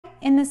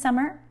in the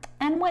summer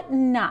and what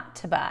not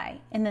to buy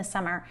in the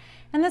summer.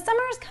 And the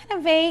summer is kind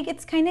of vague,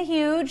 it's kind of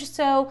huge.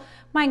 So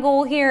my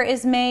goal here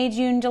is May,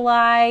 June,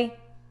 July,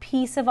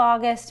 piece of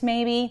August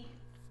maybe,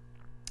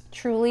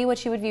 truly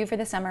what you would view for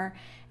the summer.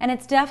 And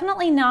it's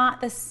definitely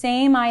not the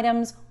same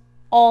items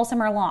all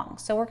summer long.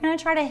 So we're gonna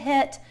try to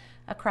hit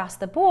across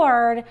the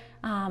board,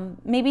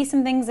 maybe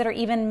some things that are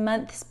even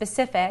month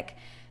specific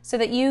so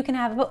that you can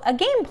have a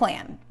game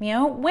plan. You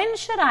know, when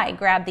should I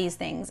grab these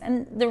things?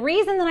 And the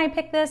reason that I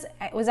picked this,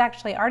 it was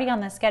actually already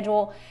on the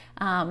schedule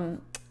and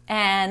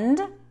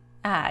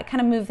kind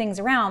of move things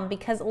around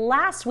because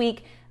last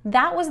week,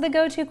 that was the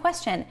go-to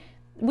question.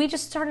 We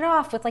just started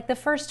off with like the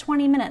first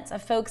 20 minutes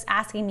of folks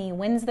asking me,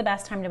 when's the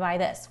best time to buy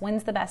this?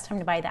 When's the best time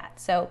to buy that?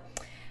 So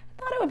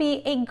I thought it would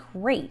be a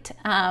great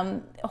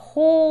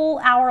whole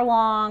hour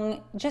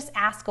long, just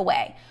ask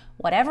away.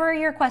 Whatever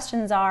your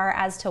questions are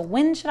as to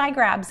when should I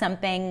grab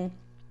something,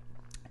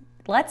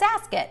 let's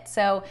ask it.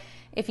 So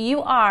if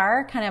you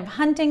are kind of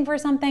hunting for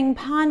something,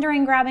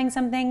 pondering grabbing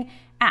something,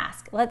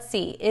 ask. Let's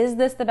see, is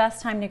this the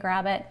best time to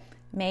grab it?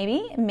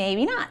 Maybe,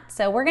 maybe not.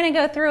 So we're gonna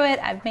go through it.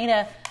 I've made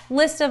a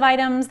list of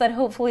items that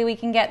hopefully we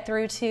can get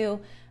through to,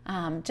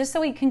 just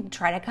so we can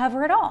try to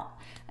cover it all.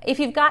 If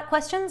you've got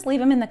questions, leave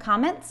them in the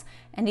comments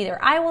and either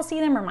I will see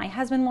them or my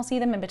husband will see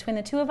them, and between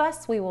the two of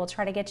us, we will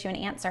try to get you an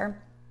answer.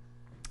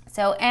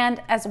 So,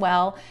 and as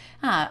well,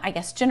 I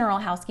guess general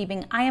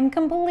housekeeping, I am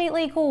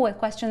completely cool with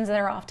questions that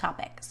are off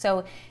topic.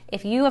 So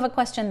if you have a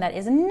question that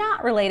is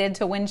not related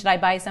to when should I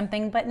buy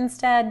something, but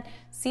instead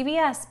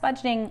CVS,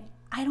 budgeting,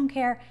 I don't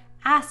care,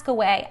 ask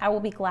away. I will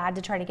be glad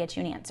to try to get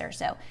you an answer.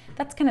 So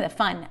that's kind of the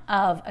fun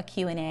of a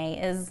Q&A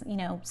is, you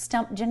know,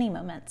 stump Jenny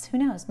moments. Who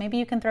knows? Maybe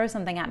you can throw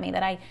something at me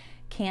that I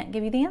can't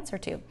give you the answer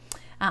to.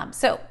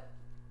 So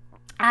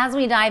as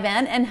we dive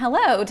in, and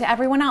hello to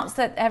everyone else,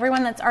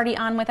 everyone that's already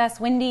on with us,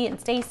 Wendy and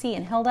Stacy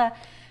and Hilda.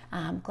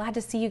 Glad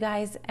to see you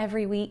guys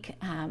every week.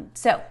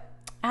 So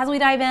as we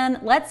dive in,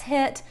 let's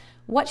hit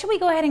what should we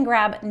go ahead and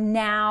grab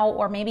now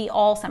or maybe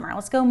all summer.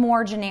 Let's go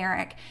more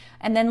generic,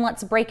 and then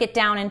let's break it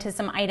down into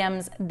some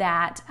items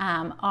that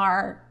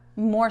are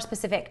more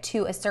specific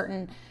to a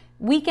certain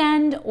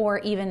weekend or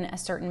even a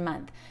certain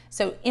month.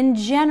 So in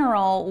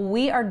general,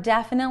 we are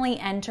definitely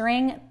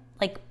entering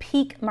like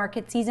peak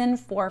market season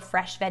for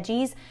fresh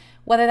veggies,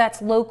 whether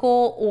that's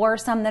local or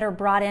some that are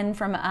brought in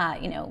from,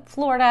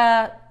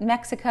 Florida,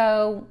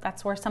 Mexico.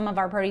 That's where some of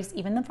our produce,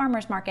 even the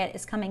farmer's market,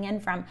 is coming in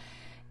from.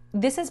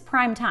 This is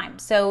prime time.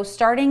 So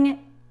starting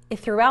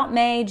throughout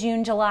May,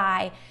 June,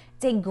 July,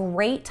 it's a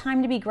great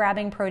time to be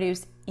grabbing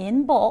produce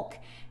in bulk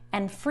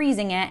and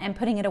freezing it and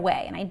putting it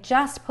away. And I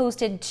just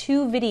posted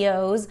 2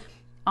 videos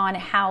on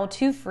how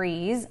to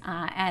freeze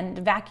and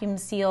vacuum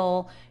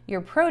seal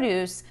your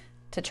produce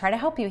to try to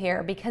help you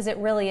here, because it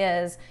really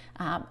is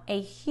a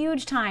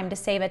huge time to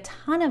save a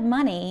ton of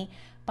money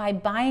by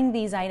buying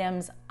these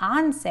items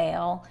on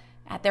sale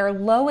at their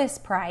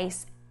lowest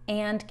price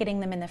and getting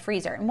them in the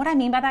freezer. And what I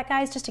mean by that,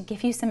 guys, just to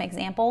give you some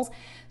examples,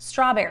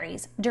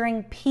 strawberries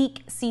during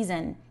peak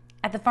season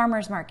at the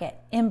farmer's market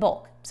in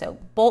bulk. So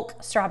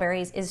bulk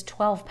strawberries is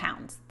 12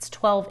 pounds. It's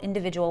 12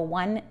 individual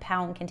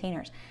 1-pound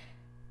containers.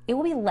 It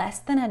will be less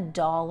than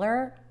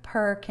 $1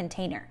 per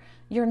container.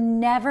 You're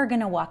never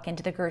gonna walk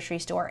into the grocery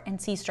store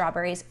and see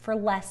strawberries for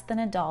less than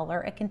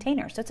 $1 a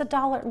container. So it's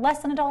less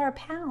than $1 a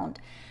pound.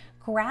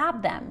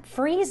 Grab them,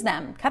 freeze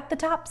them, cut the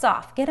tops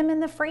off, get them in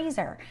the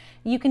freezer.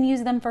 You can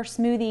use them for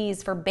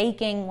smoothies, for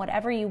baking,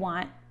 whatever you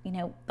want,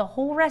 the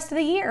whole rest of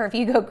the year if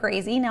you go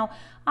crazy. Now,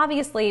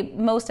 obviously,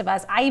 most of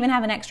us, I even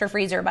have an extra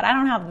freezer, but I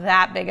don't have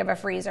that big of a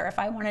freezer if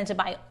I wanted to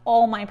buy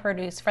all my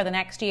produce for the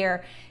next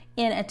year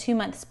in a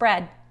 2-month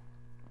spread.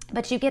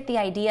 But you get the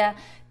idea.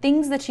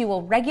 Things that you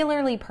will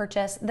regularly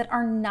purchase that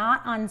are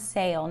not on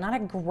sale, not a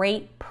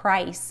great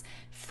price.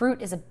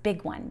 Fruit is a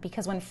big one,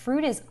 because when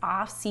fruit is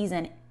off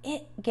season,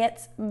 it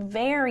gets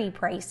very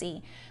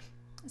pricey.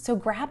 So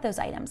grab those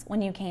items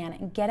when you can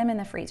and get them in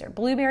the freezer.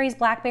 Blueberries,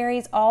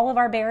 blackberries, all of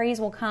our berries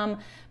will come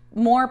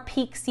more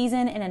peak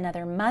season in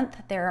another month.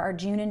 There are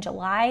June and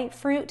July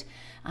fruit,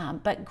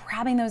 but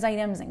grabbing those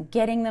items and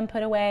getting them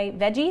put away.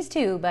 Veggies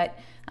too, but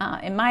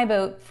in my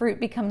boat, fruit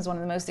becomes one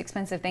of the most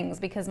expensive things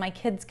because my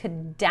kids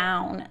could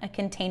down a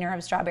container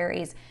of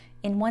strawberries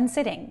in one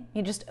sitting.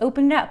 You just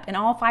open it up and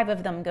all 5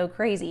 of them go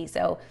crazy.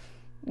 So,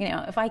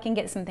 if I can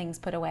get some things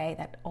put away,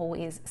 that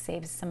always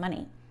saves some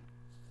money.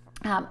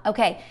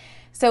 Okay,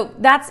 so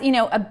that's,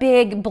 a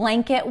big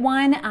blanket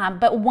one,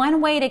 but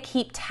one way to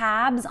keep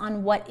tabs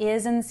on what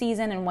is in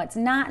season and what's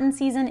not in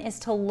season is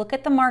to look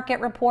at the market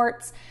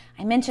reports.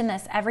 I mention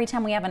this every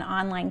time we have an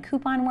online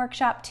coupon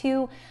workshop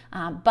too,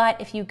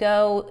 but if you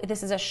go,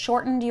 this is a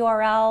shortened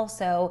URL,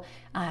 so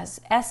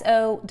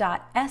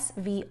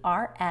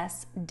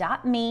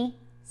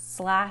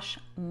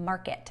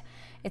so.svrs.me/market.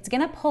 It's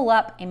gonna pull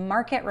up a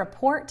market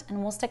report,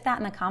 and we'll stick that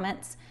in the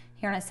comments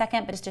here in a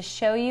second, but just to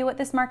show you what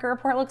this market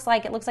report looks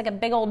like. It looks like a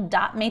big old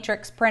dot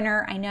matrix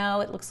printer. I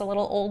know it looks a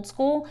little old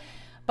school,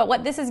 but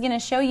what this is gonna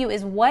show you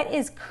is what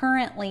is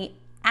currently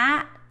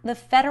at the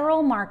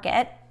federal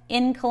market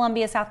in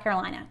Columbia, South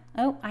Carolina.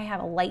 Oh, I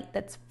have a light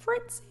that's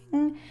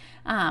fritzing.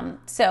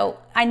 So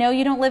I know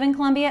you don't live in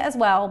Columbia as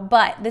well,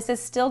 but this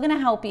is still going to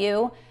help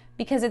you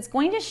because it's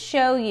going to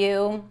show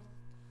you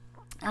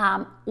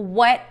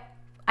what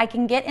I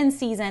can get in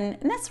season.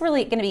 And that's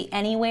really going to be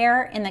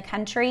anywhere in the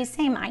country.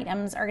 Same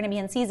items are going to be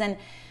in season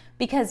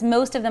because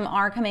most of them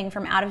are coming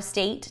from out of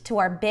state to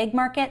our big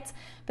markets.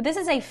 But this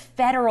is a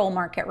federal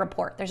market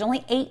report. There's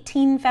only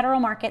 18 federal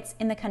markets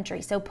in the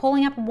country. So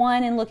pulling up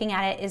one and looking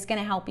at it is going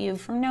to help you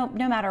from no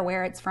matter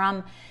where it's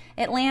from.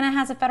 Atlanta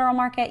has a federal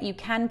market. You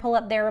can pull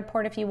up their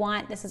report if you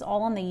want. This is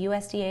all on the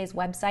USDA's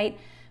website,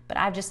 but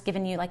I've just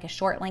given you like a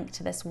short link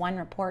to this one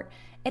report.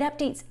 It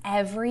updates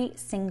every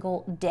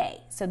single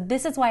day. So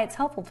this is why it's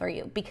helpful for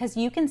you because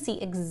you can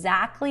see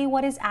exactly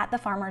what is at the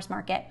farmer's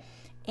market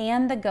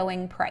and the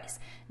going price.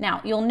 Now,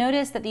 you'll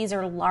notice that these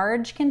are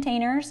large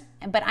containers,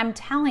 but I'm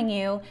telling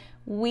you,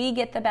 we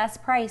get the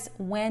best price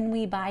when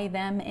we buy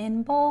them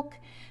in bulk.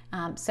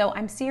 So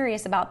I'm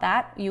serious about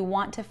that. You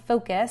want to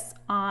focus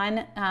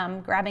on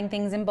grabbing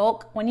things in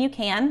bulk when you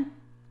can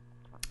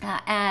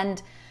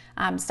and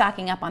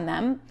stocking up on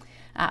them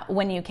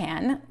when you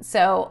can.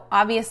 So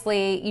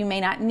obviously you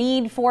may not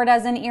need 4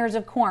 dozen ears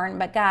of corn,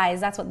 but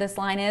guys, that's what this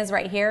line is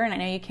right here. And I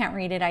know you can't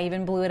read it. I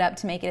even blew it up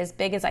to make it as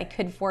big as I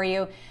could for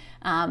you.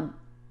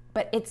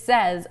 But it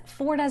says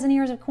 4 dozen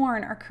ears of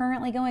corn are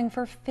currently going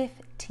for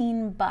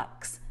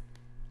 $15.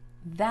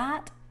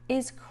 That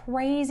is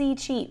crazy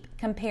cheap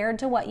compared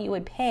to what you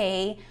would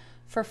pay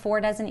for 4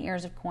 dozen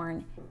ears of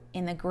corn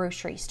in the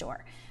grocery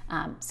store.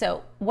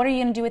 So what are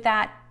you going to do with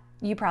that?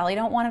 You probably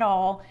don't want it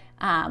all,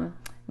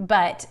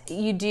 but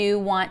you do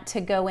want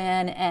to go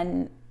in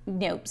and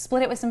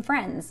split it with some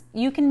friends.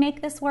 You can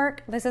make this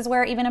work. This is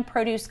where even a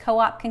produce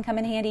co-op can come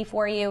in handy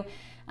for you.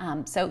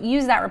 So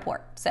use that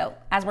report. So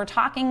as we're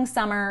talking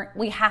summer,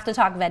 we have to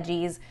talk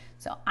veggies.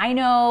 So I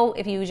know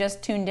if you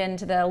just tuned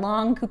into the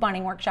long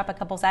couponing workshop a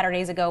couple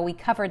Saturdays ago, we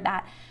covered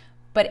that,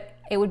 but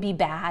it would be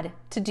bad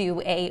to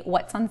do a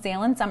what's on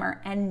sale in summer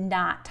and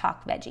not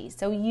talk veggies.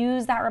 So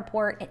use that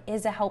report. It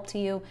is a help to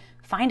you.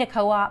 Find a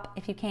co-op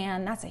if you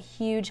can. That's a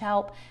huge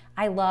help.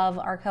 I love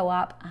our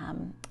co-op,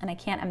 and I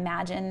can't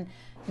imagine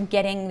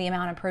getting the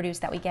amount of produce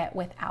that we get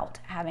without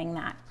having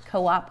that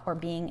co-op or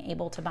being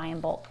able to buy in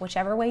bulk,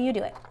 whichever way you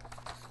do it.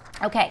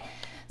 Okay,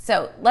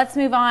 so let's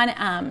move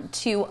on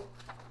to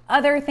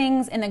other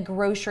things in the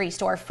grocery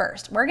store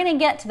first. We're gonna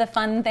get to the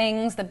fun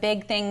things, the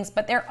big things,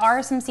 but there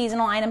are some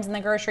seasonal items in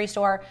the grocery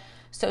store.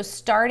 So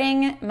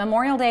starting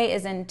Memorial Day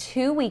is in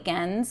 2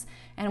 weekends,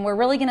 and we're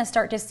really gonna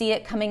start to see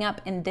it coming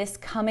up in this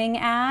coming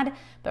ad,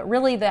 but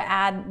really the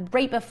ad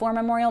right before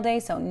Memorial Day,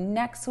 so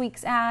next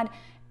week's ad,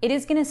 it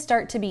is going to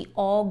start to be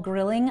all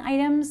grilling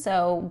items,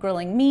 so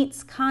grilling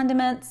meats,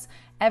 condiments,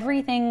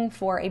 everything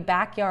for a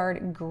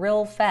backyard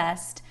grill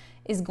fest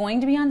is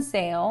going to be on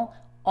sale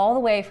all the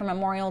way from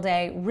Memorial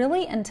Day,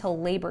 really until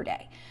Labor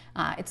Day.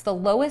 It's the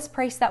lowest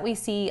price that we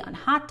see on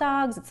hot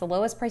dogs. It's the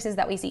lowest prices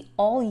that we see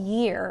all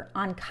year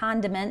on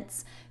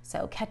condiments,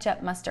 so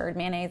ketchup, mustard,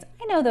 mayonnaise.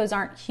 I know those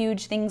aren't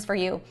huge things for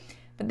you,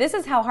 but this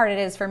is how hard it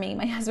is for me.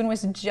 My husband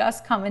was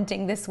just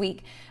commenting this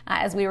week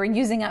as we were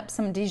using up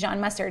some Dijon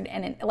mustard,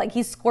 and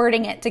he's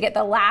squirting it to get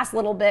the last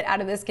little bit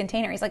out of this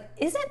container. He's like,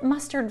 isn't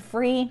mustard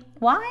free?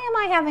 Why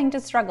am I having to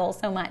struggle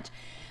so much?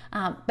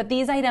 But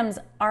these items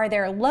are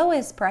their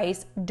lowest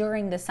price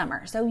during the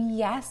summer. So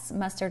yes,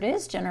 mustard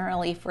is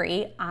generally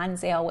free on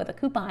sale with a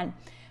coupon,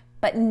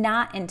 but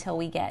not until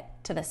we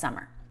get to the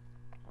summer.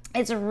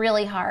 It's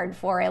really hard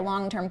for a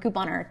long-term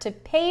couponer to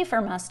pay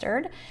for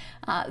mustard.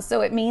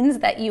 So it means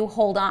that you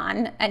hold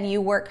on and you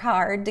work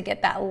hard to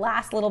get that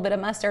last little bit of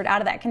mustard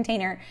out of that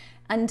container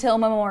until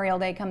Memorial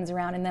Day comes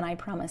around, and then I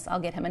promise I'll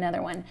get him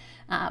another one.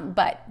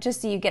 But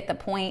just so you get the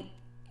point,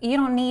 you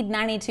don't need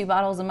 92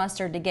 bottles of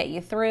mustard to get you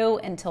through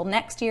until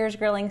next year's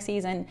grilling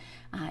season.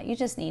 You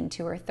just need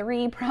 2 or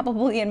 3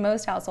 probably in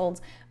most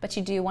households, but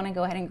you do want to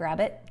go ahead and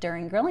grab it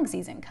during grilling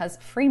season because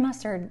free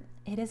mustard,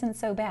 it isn't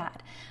so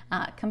bad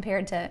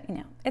compared to,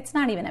 it's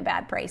not even a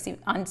bad price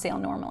on sale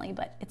normally,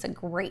 but it's a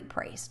great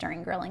price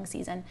during grilling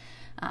season.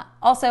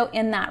 Also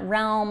in that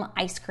realm,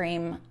 ice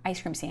cream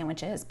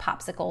sandwiches,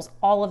 popsicles,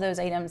 all of those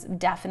items,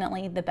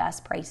 definitely the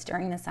best price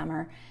during the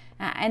summer.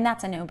 And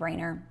that's a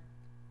no-brainer.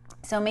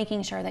 So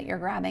making sure that you're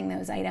grabbing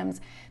those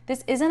items.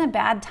 This isn't a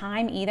bad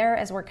time either,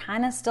 as we're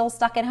kind of still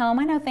stuck at home.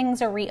 I know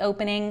things are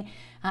reopening,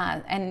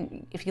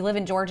 and if you live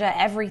in Georgia,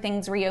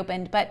 everything's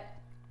reopened, but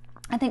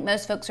I think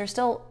most folks are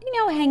still,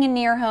 hanging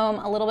near home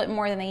a little bit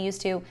more than they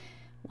used to.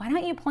 Why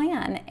don't you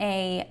plan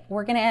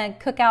we're gonna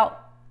cook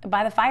out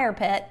by the fire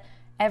pit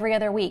every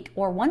other week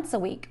or once a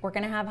week. We're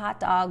gonna have hot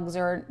dogs,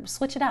 or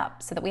switch it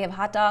up so that we have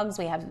hot dogs,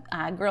 we have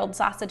grilled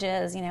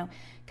sausages,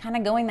 kind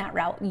of going that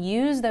route.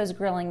 Use those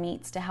grilling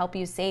meats to help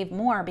you save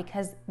more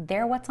because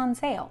they're what's on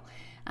sale,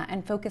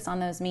 and focus on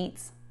those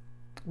meats.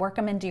 Work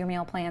them into your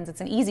meal plans.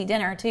 It's an easy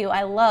dinner too.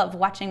 I love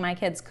watching my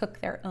kids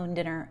cook their own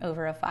dinner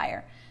over a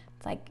fire.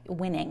 It's like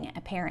winning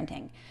at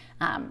parenting.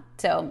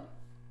 So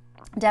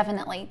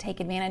definitely take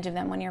advantage of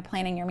them when you're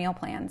planning your meal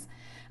plans.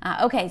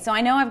 Okay, so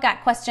I know I've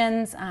got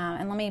questions,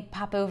 and let me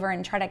pop over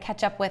and try to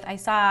catch up with. I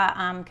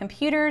saw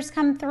computers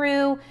come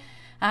through,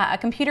 a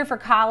computer for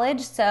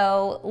college.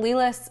 So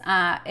Lelis,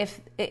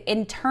 if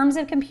in terms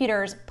of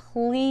computers,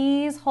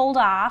 please hold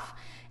off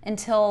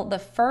until the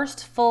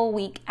first full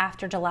week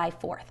after July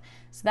 4th.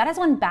 So that is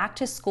when back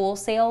to school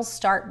sales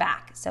start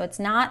back. So it's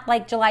not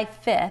like July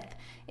 5th.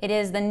 It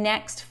is the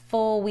next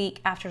full week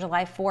after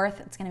July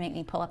 4th. It's going to make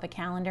me pull up a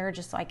calendar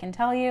just so I can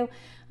tell you.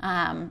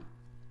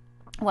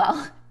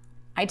 Well,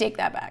 I take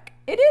that back.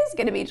 It is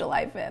going to be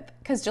July 5th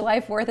because July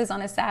 4th is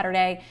on a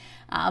Saturday.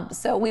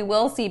 So we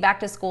will see back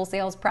to school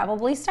sales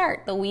probably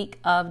start the week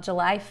of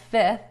July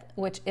 5th,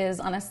 which is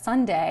on a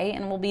Sunday,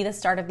 and will be the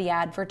start of the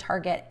ad for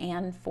Target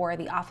and for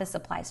the office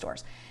supply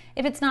stores.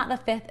 If it's not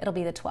the 5th, it'll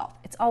be the 12th.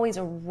 It's always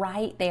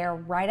right there,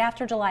 right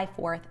after July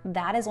 4th.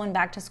 That is when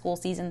back to school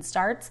season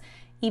starts,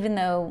 even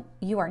though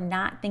you are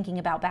not thinking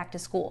about back to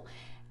school.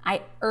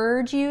 I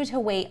urge you to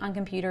wait on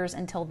computers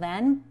until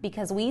then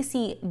because we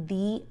see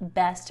the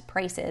best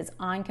prices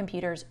on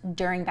computers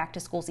during back to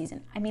school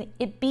season. I mean,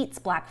 it beats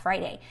Black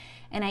Friday.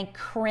 And I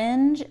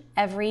cringe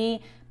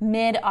every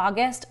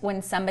mid-August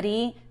when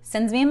somebody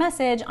sends me a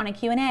message on a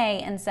Q&A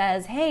and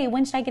says, hey,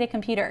 when should I get a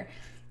computer?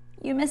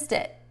 You missed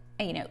it.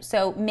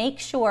 So make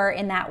sure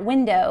in that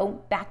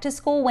window, back to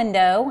school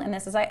window, and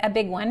this is a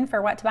big one for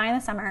what to buy in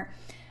the summer,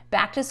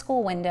 back to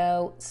school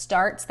window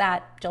starts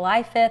that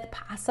July 5th,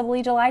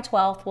 possibly July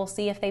 12th. We'll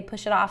see if they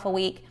push it off a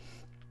week.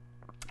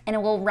 And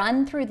it will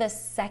run through the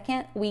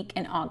second week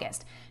in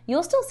August.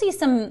 You'll still see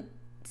some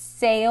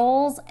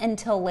sales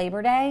until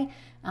Labor Day,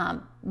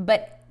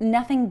 but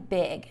nothing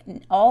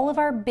big. All of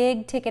our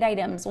big ticket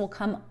items will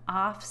come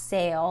off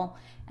sale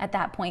at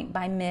that point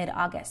by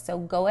mid-August. So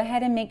go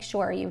ahead and make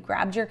sure you've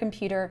grabbed your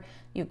computer,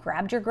 you've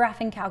grabbed your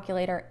graphing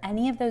calculator,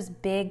 any of those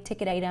big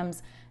ticket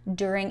items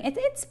during,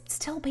 it's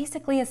still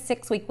basically a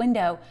 6-week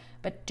window,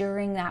 but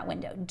during that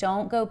window.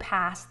 Don't go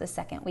past the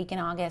second week in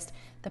August.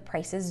 The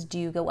prices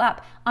do go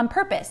up on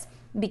purpose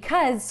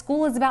because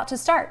school is about to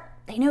start.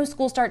 They know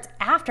school starts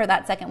after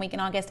that second week in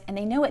August, and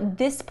they know at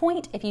this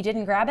point, if you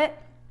didn't grab it,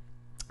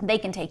 they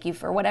can take you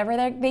for whatever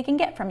they can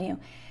get from you.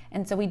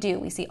 And so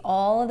we see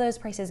all of those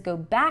prices go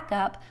back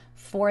up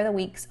for the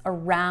weeks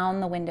around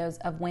the windows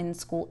of when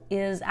school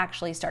is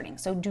actually starting.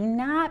 So do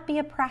not be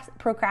a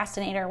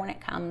procrastinator when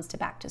it comes to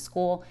back to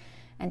school,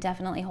 and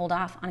definitely hold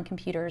off on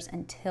computers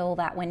until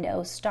that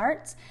window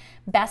starts.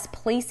 Best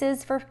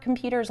places for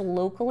computers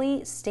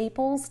locally,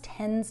 Staples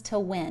tends to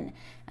win.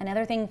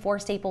 Another thing for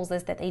Staples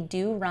is that they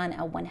do run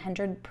a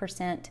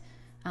 100%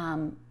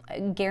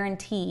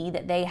 guarantee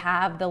that they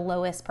have the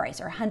lowest price,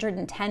 or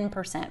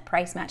 110%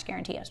 price match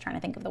guarantee. I was trying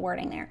to think of the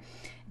wording there.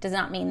 It does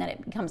not mean that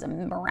it becomes a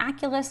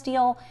miraculous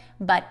deal,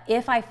 but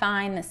if I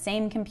find the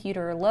same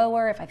computer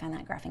lower, if I find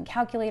that graphing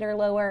calculator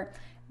lower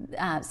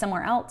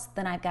somewhere else,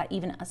 then I've got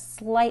even a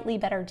slightly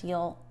better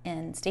deal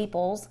in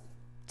Staples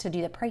to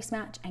do the price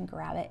match and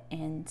grab it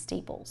in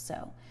Staples.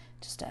 So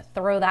just to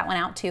throw that one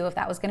out too, if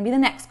that was going to be the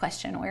next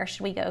question, where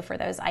should we go for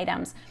those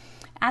items?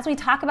 As we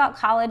talk about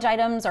college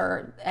items,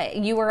 or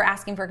you were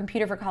asking for a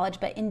computer for college,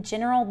 but in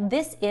general,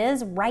 this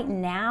is right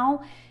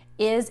now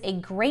is a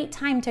great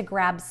time to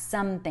grab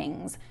some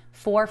things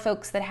for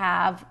folks that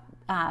have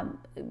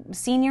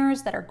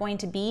seniors that are going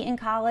to be in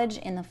college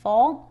in the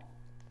fall,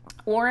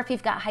 or if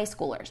you've got high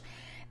schoolers.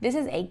 This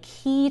is a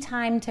key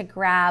time to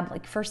grab,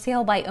 like for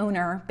sale by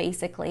owner,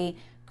 basically,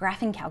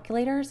 graphing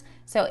calculators.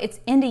 So it's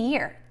end of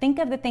year. Think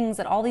of the things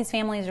that all these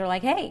families are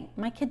like, hey,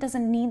 my kid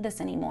doesn't need this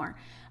anymore.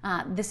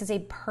 This is a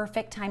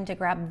perfect time to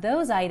grab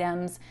those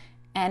items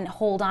and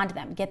hold on to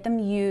them. Get them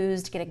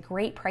used, get a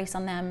great price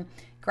on them.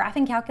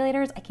 Graphing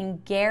calculators, I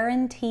can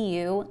guarantee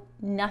you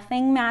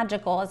nothing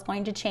magical is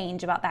going to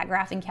change about that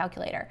graphing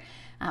calculator.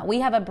 We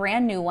have a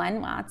brand new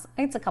one, well,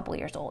 it's a couple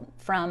years old,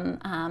 from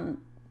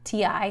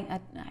TI.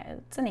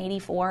 It's an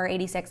 84,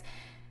 86.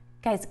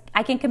 Guys,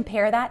 I can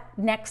compare that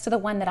next to the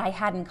one that I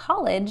had in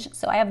college.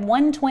 So I have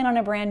one twin on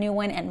a brand new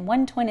one, and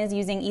one twin is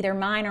using either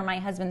mine or my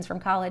husband's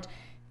from college.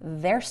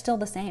 They're still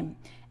the same.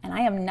 And I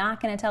am not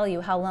going to tell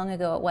you how long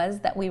ago it was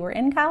that we were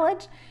in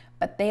college,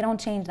 but they don't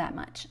change that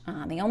much.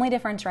 The only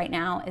difference right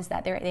now is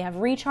that they have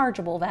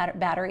rechargeable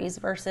batteries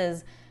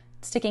versus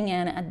sticking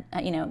in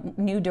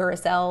new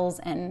Duracells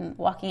and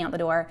walking out the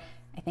door.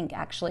 I think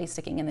actually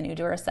sticking in the new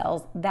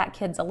Duracells, that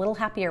kid's a little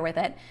happier with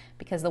it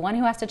because the one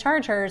who has to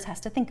charge hers has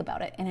to think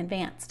about it in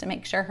advance to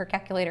make sure her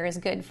calculator is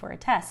good for a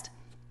test.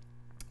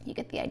 You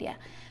get the idea.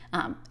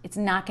 It's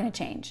not going to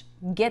change.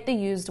 Get the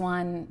used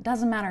one.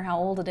 Doesn't matter how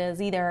old it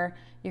is either.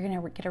 You're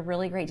going to get a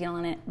really great deal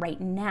on it right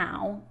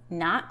now,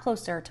 not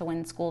closer to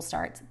when school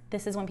starts.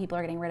 This is when people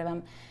are getting rid of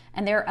them.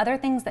 And there are other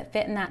things that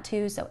fit in that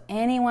too. So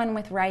anyone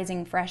with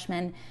rising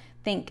freshmen,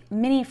 think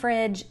mini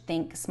fridge,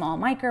 think small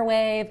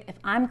microwave. If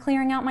I'm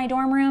clearing out my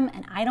dorm room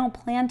and I don't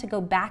plan to go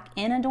back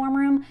in a dorm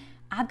room,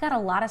 I've got a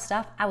lot of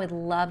stuff I would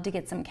love to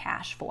get some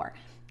cash for.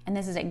 And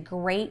this is a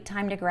great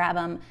time to grab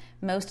them.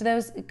 Most of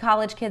those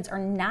college kids are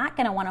not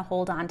going to want to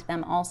hold on to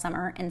them all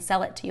summer and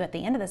sell it to you at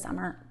the end of the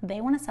summer. They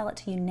want to sell it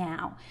to you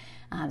now.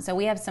 So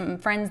we have some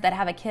friends that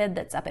have a kid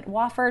that's up at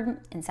Wofford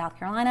in South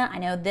Carolina. I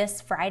know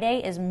this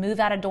Friday is move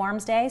out of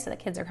dorms day, so the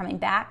kids are coming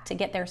back to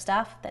get their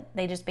stuff that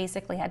they just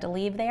basically had to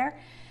leave there.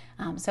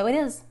 So it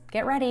is.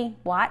 Get ready.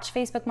 Watch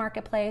Facebook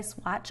Marketplace.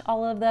 Watch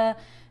all of the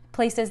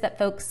places that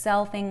folks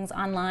sell things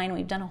online.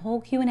 We've done a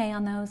whole Q&A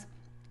on those.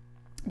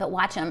 But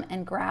watch them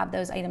and grab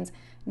those items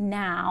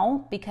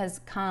now, because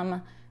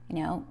come,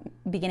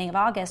 beginning of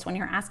August, when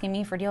you're asking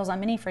me for deals on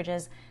mini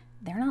fridges,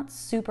 they're not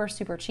super,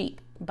 super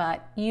cheap,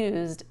 but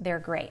used, they're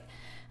great.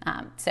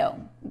 So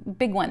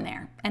big one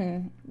there.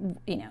 And,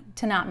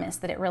 to not miss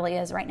that it really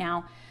is right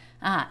now.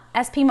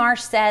 SP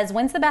Marsh says,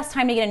 when's the best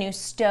time to get a new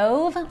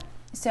stove?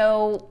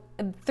 So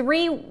there are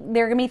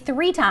going to be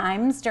 3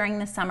 times during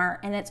the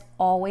summer, and it's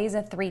always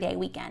a 3-day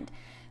weekend.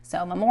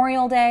 So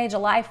Memorial Day,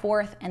 July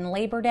 4th, and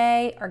Labor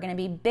Day are going to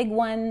be big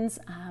ones.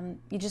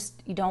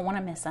 You don't want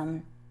to miss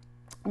them.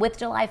 With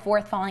July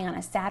 4th falling on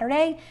a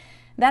Saturday,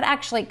 that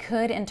actually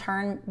could in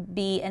turn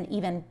be an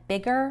even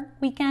bigger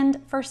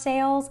weekend for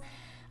sales.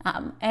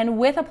 And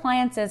with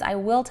appliances, I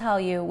will tell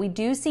you, we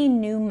do see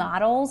new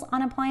models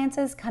on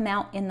appliances come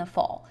out in the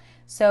fall.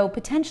 So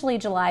potentially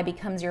July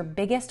becomes your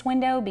biggest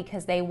window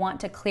because they want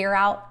to clear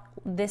out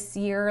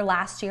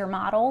last year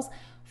models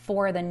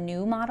for the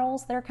new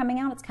models that are coming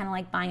out. It's kind of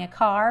like buying a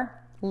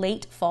car,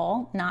 late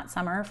fall, not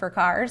summer for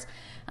cars,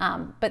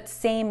 but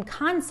same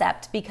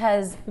concept,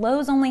 because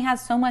Lowe's only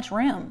has so much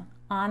room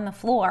on the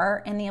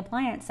floor in the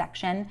appliance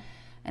section.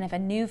 And if a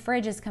new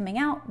fridge is coming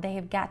out, they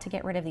have got to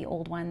get rid of the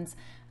old ones.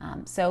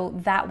 So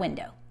that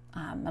window,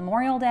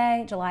 Memorial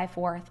Day, July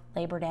 4th,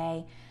 Labor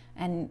Day,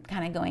 and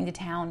kind of going to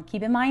town.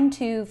 Keep in mind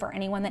too, for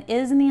anyone that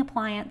is in the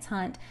appliance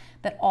hunt,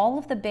 that all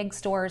of the big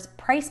stores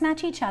price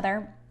match each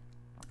other,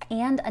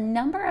 and a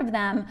number of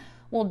them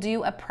will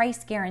do a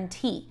price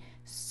guarantee.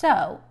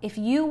 So if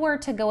you were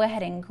to go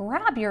ahead and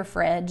grab your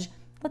fridge,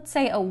 let's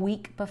say a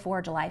week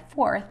before July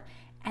 4th,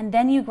 and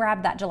then you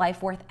grab that July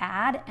 4th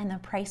ad and the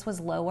price was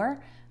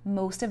lower,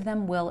 most of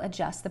them will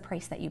adjust the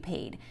price that you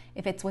paid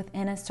if it's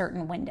within a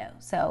certain window.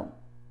 So,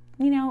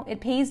 it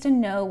pays to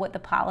know what the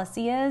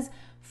policy is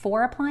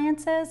for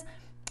appliances,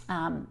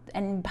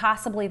 and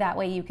possibly that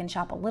way you can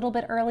shop a little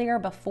bit earlier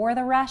before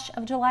the rush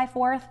of July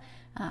 4th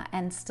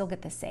and still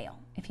get the sale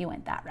if you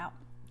went that route.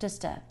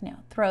 Just to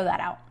throw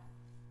that out.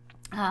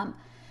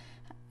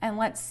 And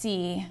let's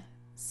see.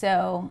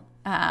 So,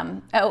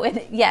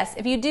 yes,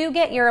 if you do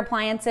get your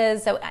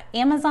appliances, so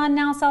Amazon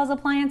now sells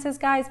appliances,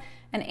 guys,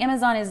 and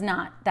Amazon is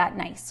not that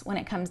nice when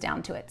it comes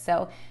down to it.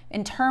 So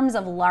in terms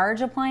of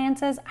large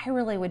appliances, I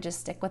really would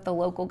just stick with the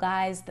local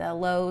guys, the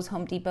Lowe's,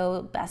 Home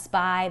Depot, Best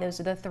Buy. Those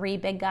are the 3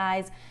 big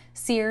guys.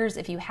 Sears,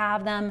 if you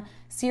have them.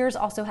 Sears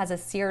also has a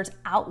Sears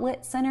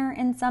outlet center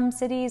in some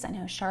cities. I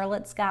know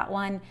Charlotte's got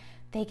one.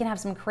 They can have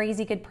some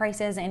crazy good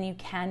prices, and you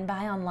can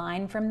buy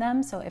online from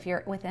them. So if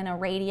you're within a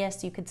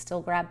radius, you could still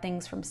grab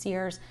things from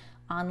Sears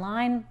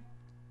online.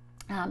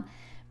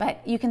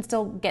 But you can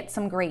still get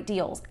some great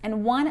deals.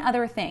 And one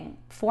other thing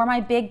for my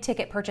big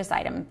ticket purchase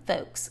item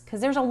folks, because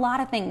there's a lot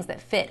of things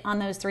that fit on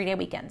those 3-day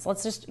weekends.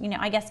 Let's just,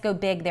 I guess go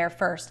big there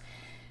first.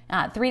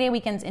 3-day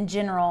weekends in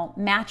general,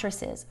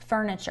 mattresses,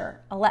 furniture,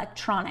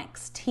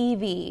 electronics,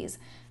 TVs,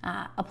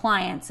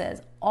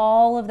 appliances,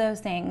 all of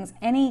those things,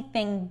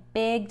 anything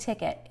big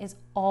ticket is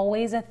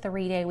always a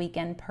 3-day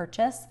weekend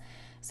purchase.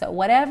 So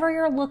whatever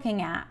you're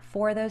looking at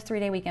for those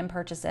 3-day weekend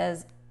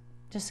purchases,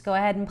 just go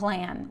ahead and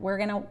plan. We're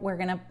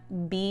gonna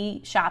be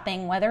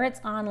shopping, whether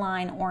it's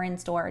online or in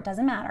store. It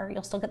doesn't matter.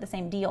 You'll still get the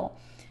same deal,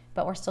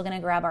 but we're still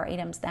gonna grab our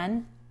items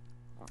then.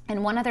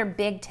 And one other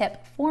big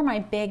tip for my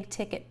big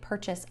ticket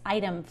purchase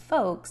item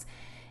folks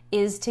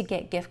is to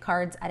get gift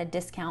cards at a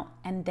discount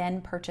and then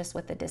purchase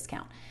with the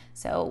discount.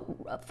 So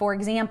for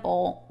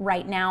example,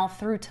 right now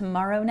through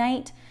tomorrow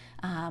night,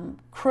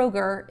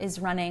 Kroger is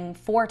running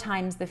 4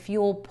 times the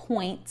fuel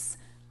points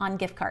on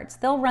gift cards.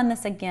 They'll run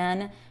this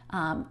again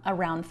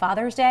around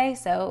Father's Day.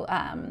 So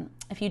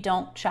if you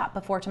don't shop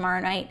before tomorrow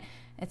night,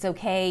 it's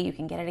okay. You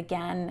can get it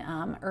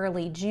again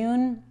early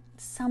June.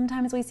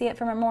 Sometimes we see it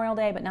for Memorial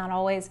Day, but not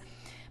always.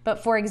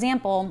 But for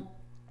example,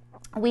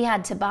 we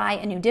had to buy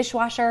a new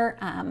dishwasher.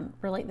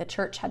 Really, the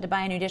church had to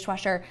buy a new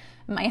dishwasher.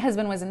 My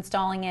husband was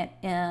installing it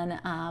in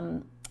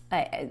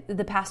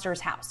the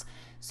pastor's house.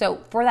 So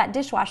for that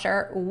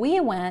dishwasher, we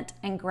went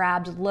and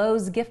grabbed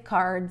Lowe's gift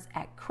cards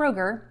at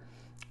Kroger,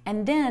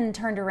 and then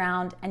turned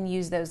around and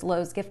used those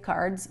Lowe's gift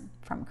cards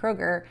from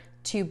Kroger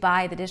to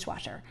buy the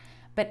dishwasher.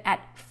 But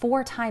at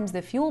 4 times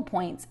the fuel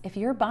points, if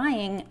you're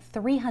buying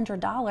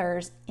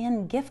 $300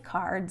 in gift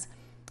cards,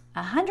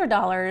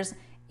 $100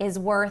 is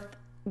worth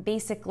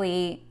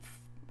basically,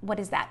 what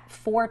is that,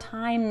 4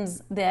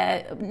 times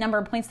the number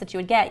of points that you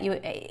would get.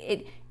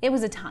 It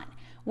was a ton.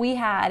 We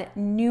had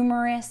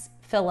numerous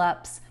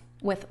fill-ups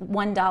with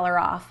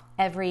 $1 off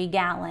every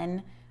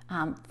gallon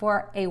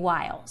for a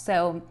while.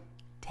 So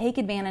take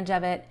advantage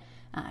of it.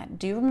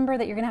 Do remember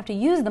that you're going to have to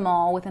use them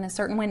all within a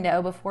certain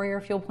window before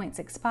your fuel points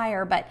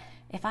expire, but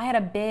if I had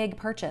a big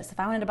purchase, if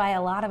I wanted to buy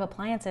a lot of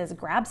appliances,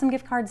 grab some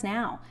gift cards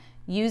now.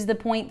 Use the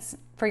points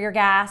for your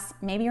gas.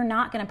 Maybe you're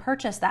not going to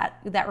purchase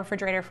that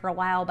refrigerator for a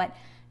while, but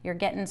you're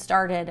getting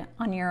started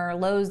on your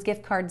Lowe's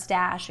gift card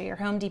stash or your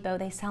Home Depot.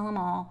 They sell them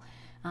all.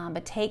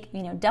 But take,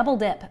 double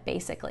dip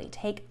basically.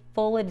 Take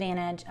full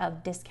advantage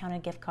of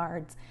discounted gift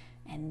cards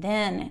and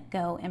then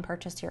go and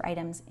purchase your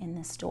items in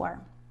the store.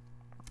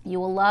 You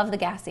will love the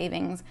gas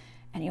savings,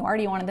 and you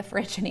already wanted the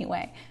fridge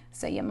anyway,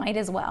 so you might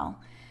as well.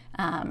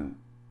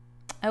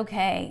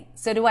 Okay,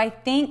 so do I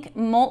think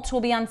mulch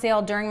will be on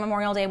sale during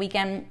Memorial Day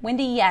weekend?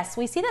 Wendy, yes.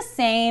 We see the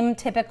same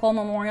typical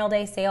Memorial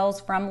Day sales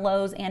from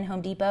Lowe's and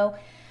Home Depot.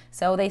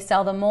 So they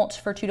sell the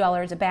mulch for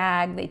 $2 a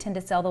bag. They tend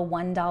to sell the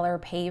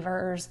 $1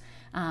 pavers,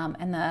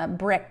 and the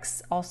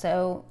bricks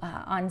also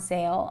on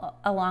sale,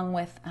 along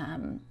with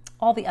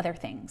all the other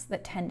things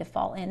that tend to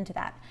fall into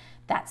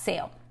that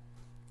sale.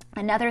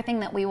 Another thing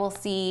that we will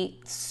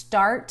see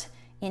start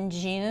in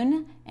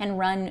June and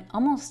run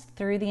almost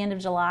through the end of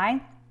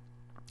July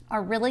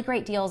are really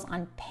great deals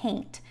on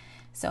paint.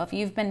 So if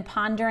you've been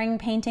pondering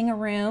painting a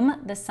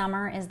room, the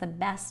summer is the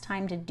best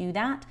time to do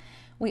that.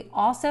 We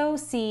also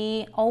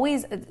see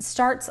it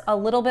starts a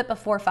little bit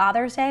before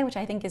Father's Day, which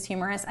I think is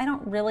humorous. I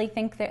don't really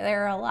think that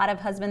there are a lot of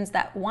husbands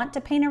that want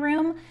to paint a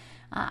room.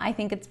 I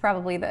think it's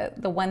probably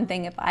the one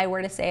thing, if I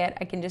were to say it,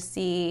 I can just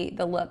see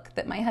the look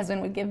that my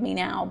husband would give me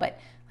now, but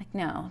like,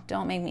 no,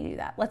 don't make me do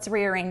that. Let's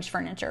rearrange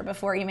furniture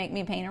before you make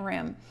me paint a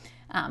room.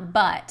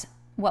 But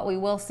what we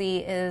will see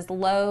is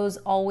Lowe's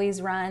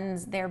always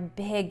runs their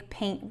big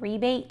paint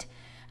rebate.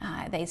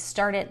 They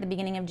start at the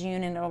beginning of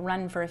June and it'll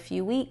run for a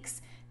few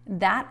weeks.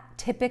 That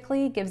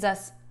typically gives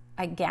us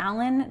a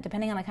gallon,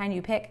 depending on the kind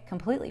you pick,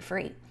 completely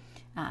free.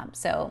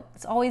 So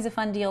it's always a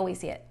fun deal. We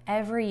see it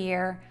every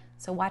year.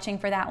 So watching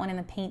for that one in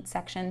the paint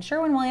section.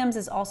 Sherwin-Williams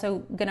is also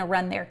going to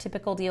run their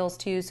typical deals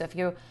too. So if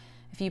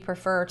you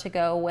prefer to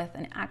go with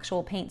an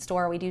actual paint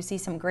store, we do see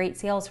some great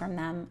sales from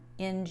them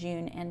in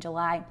June and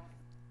July.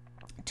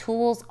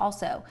 Tools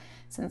also,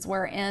 since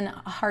we're in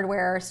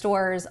hardware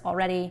stores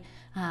already,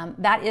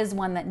 that is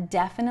one that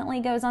definitely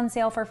goes on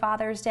sale for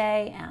Father's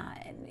Day.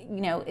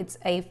 It's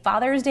a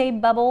Father's Day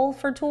bubble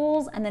for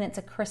tools, and then it's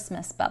a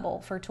Christmas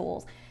bubble for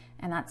tools,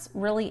 and that's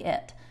really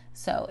it.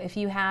 So if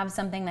you have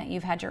something that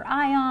you've had your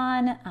eye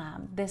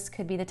on, this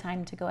could be the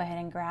time to go ahead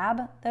and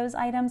grab those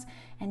items.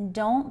 And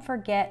don't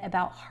forget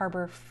about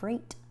Harbor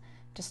Freight,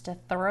 just to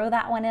throw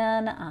that one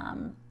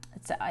in.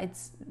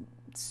 It's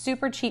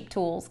super cheap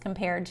tools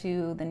compared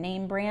to the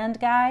name brand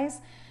guys,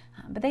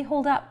 but they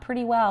hold up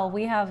pretty well.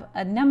 We have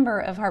a number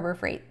of Harbor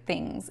Freight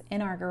things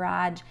in our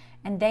garage,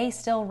 and they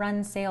still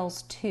run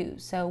sales too.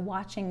 So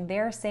watching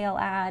their sale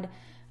ad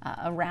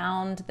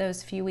around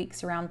those few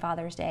weeks around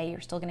Father's Day,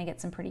 you're still going to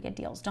get some pretty good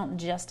deals. Don't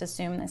just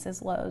assume this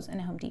is Lowe's and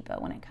Home Depot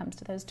when it comes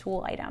to those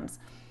tool items.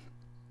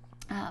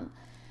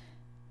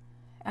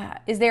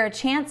 Is there a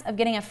chance of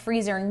getting a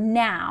freezer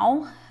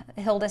now?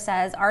 Hilda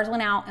says, ours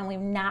went out and we've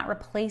not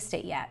replaced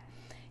it yet.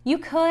 You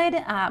could.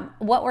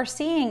 What we're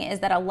seeing is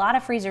that a lot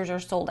of freezers are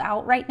sold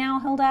out right now,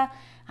 Hilda.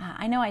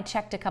 I know I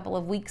checked a couple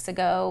of weeks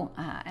ago,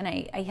 and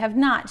I have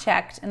not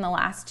checked in the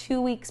last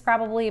 2 weeks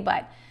probably,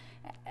 but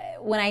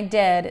when I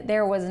did,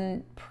 there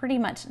was pretty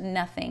much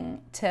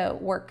nothing to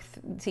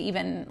to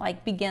even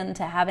begin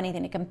to have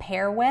anything to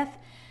compare with.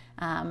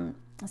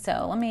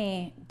 So let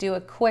me do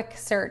a quick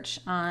search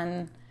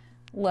on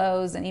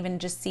Lowe's and even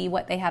just see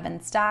what they have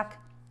in stock.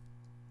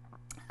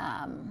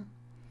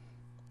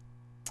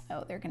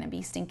 They're going to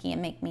be stinky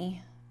and make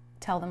me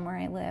tell them where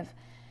I live.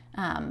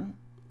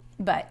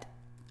 But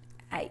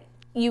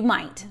you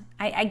might.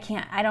 I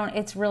can't. I don't.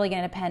 It's really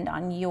going to depend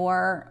on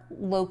your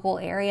local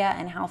area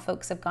and how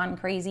folks have gone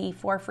crazy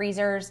for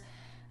freezers.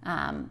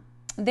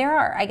 There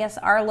are, I guess,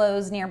 our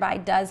Lowe's nearby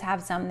does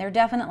have some. They're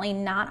definitely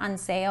not on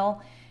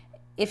sale.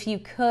 If you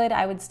could,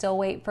 I would still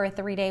wait for a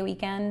 3-day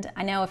weekend.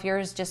 I know if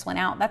yours just went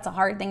out, that's a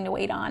hard thing to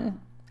wait on,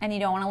 and you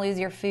don't want to lose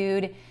your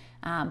food.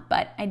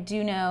 But I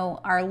do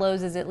know our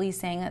Lowe's is at least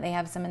saying that they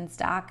have some in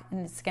stock,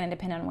 and it's going to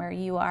depend on where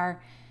you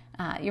are.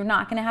 You're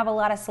not going to have a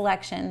lot of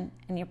selection,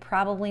 and you're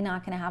probably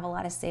not going to have a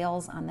lot of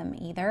sales on them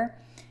either,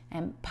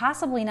 and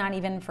possibly not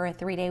even for a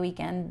 3-day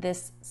weekend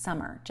this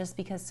summer, just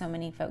because so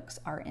many folks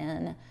are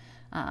in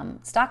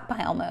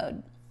stockpile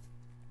mode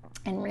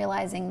and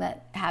realizing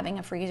that having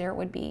a freezer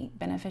would be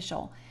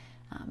beneficial.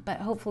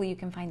 But hopefully you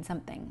can find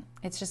something.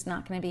 It's just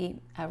not going to be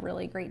a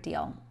really great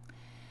deal.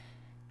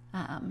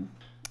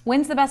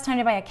 When's the best time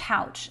to buy a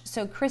couch?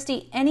 So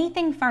Christy,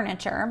 anything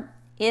furniture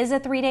is a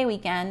 3-day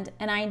weekend,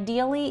 and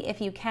ideally,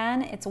 if you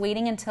can, it's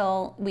waiting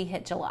until we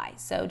hit July.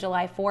 So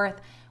July 4th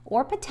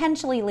or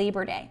potentially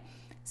Labor Day.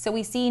 So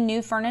we see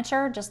new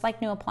furniture, just like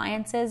new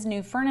appliances,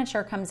 new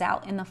furniture comes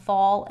out in the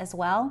fall as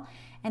well,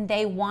 and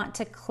they want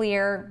to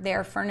clear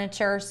their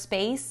furniture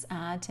space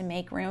to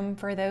make room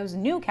for those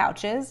new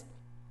couches.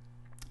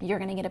 You're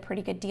going to get a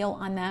pretty good deal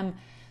on them.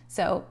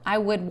 So I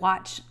would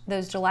watch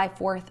those July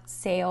 4th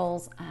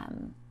sales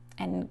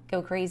and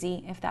go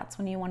crazy if that's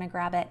when you want to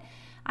grab it.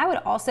 I would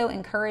also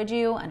encourage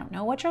you, I don't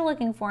know what you're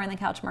looking for in the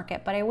couch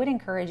market, but I would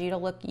encourage you to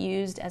look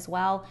used as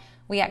well.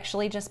 We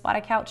actually just bought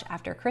a couch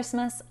after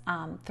Christmas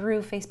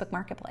through Facebook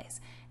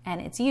Marketplace,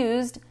 and it's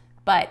used,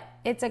 but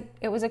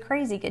it was a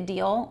crazy good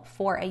deal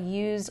for a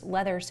used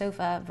leather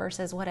sofa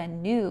versus what a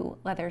new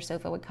leather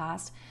sofa would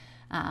cost.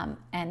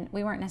 And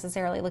we weren't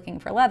necessarily looking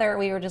for leather.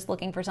 We were just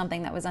looking for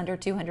something that was under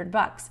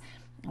 $200.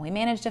 We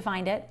managed to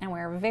find it, and we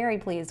were very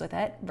pleased with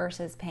it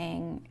versus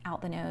paying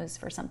out the nose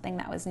for something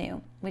that was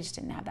new. We just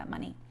didn't have that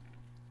money.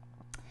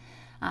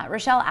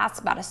 Rochelle asks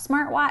about a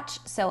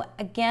smartwatch. So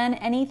again,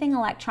 anything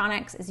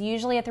electronics is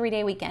usually a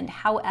 3-day weekend.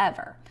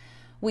 However,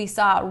 we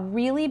saw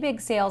really big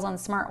sales on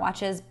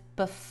smartwatches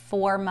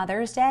before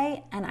Mother's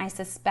Day, and I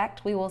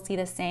suspect we will see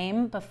the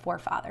same before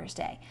Father's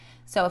Day.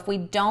 So if we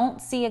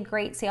don't see a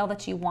great sale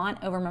that you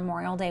want over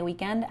Memorial Day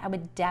weekend, I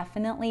would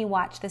definitely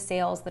watch the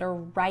sales that are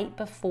right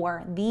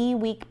before, the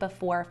week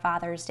before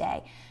Father's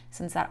Day.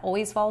 Since that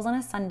always falls on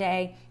a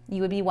Sunday,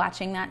 you would be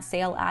watching that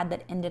sale ad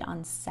that ended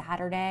on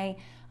Saturday.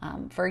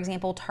 For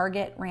example,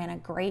 Target ran a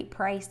great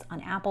price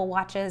on Apple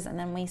Watches, and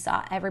then we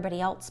saw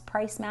everybody else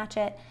price match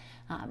it.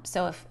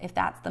 So if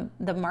that's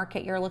the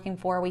market you're looking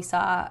for, we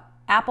saw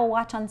Apple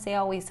Watch on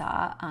sale, we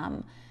saw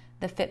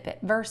the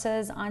Fitbit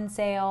Versus on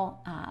sale,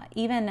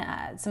 even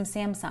some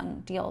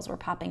Samsung deals were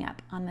popping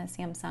up on the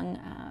Samsung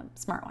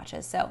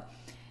smartwatches. So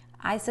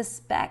I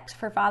suspect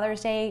for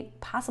Father's Day,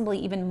 possibly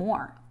even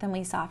more than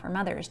we saw for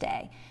Mother's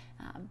Day,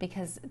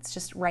 because it's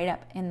just right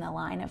up in the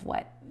line of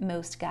what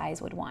most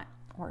guys would want,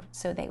 or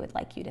so they would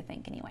like you to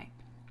think anyway.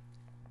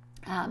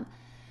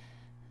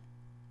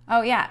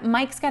 Oh yeah,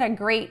 Mike's got a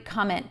great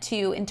comment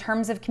too. In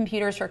terms of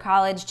computers for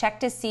college, check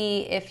to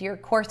see if your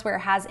courseware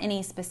has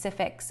any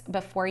specifics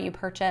before you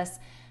purchase.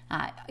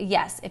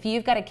 Yes, if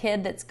you've got a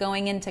kid that's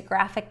going into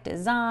graphic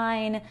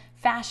design,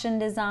 fashion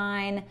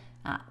design,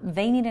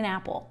 they need an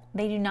Apple.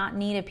 They do not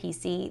need a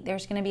PC.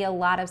 There's going to be a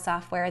lot of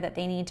software that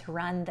they need to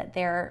run that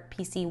their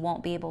PC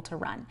won't be able to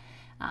run.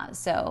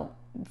 So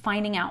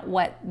finding out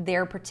what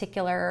their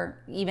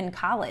particular, even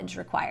college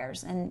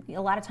requires. And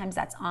a lot of times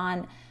that's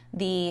on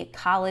the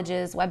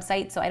college's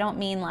website. So I don't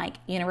mean like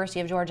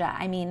University of Georgia.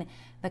 I mean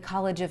the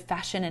College of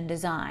Fashion and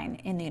Design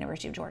in the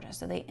University of Georgia.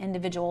 So the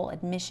individual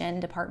admission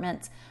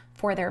departments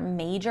for their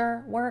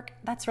major work,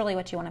 that's really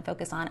what you want to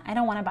focus on. I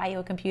don't want to buy you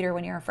a computer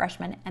when you're a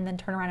freshman and then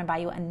turn around and buy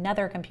you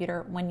another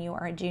computer when you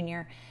are a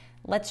junior.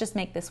 Let's just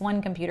make this one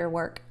computer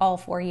work all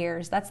 4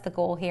 years. That's the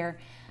goal here.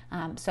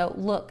 So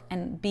look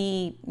and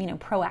be,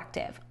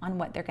 proactive on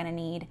what they're going to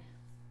need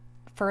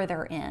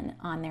further in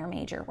on their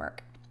major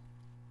work.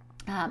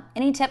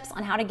 Any tips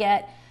on how to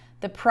get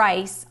the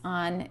price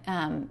on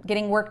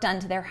getting work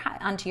done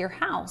onto your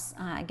house,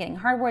 getting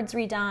hardwoods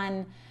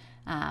redone?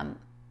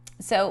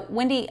 So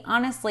Wendy,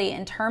 honestly,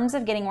 in terms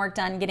of getting work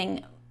done,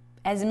 getting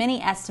as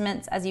many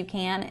estimates as you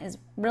can is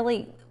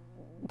really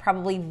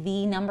probably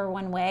the number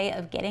one way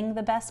of getting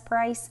the best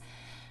price.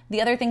 The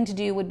other thing to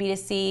do would be to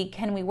see,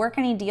 can we work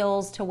any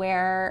deals to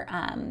where,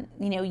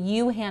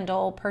 you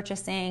handle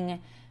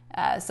purchasing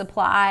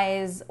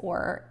supplies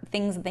or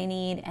things that they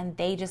need and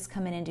they just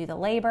come in and do the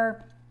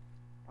labor.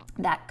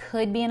 That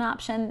could be an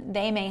option.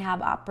 They may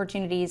have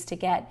opportunities to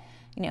get,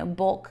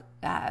 bulk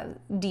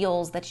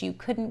deals that you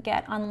couldn't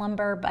get on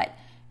lumber, but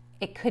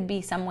it could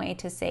be some way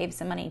to save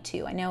some money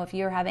too. I know if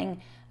you're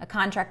having a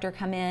contractor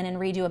come in and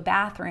redo a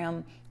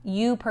bathroom,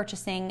 you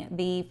purchasing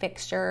the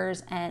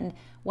fixtures and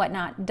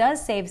whatnot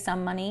does save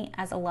some money,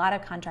 as a lot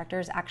of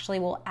contractors actually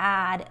will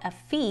add a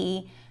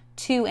fee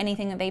to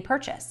anything that they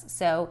purchase.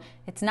 So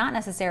it's not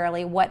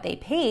necessarily what they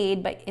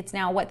paid, but it's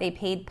now what they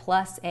paid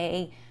plus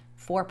a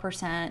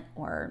 4%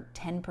 or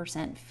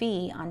 10%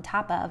 fee on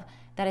top of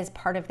that is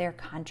part of their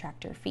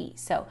contractor fee.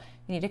 So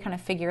you need to kind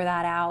of figure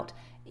that out.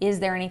 Is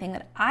there anything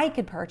that I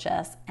could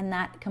purchase and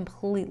that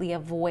completely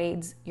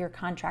avoids your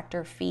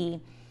contractor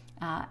fee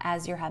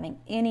as you're having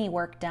any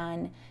work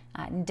done?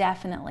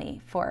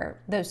 Definitely for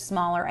those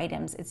smaller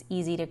items, it's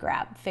easy to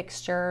grab.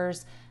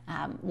 Fixtures,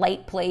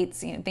 light plates,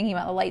 thinking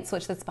about the light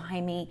switch that's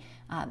behind me,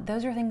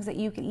 those are things that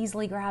you could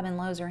easily grab in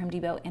Lowe's or Home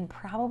Depot and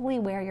probably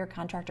where your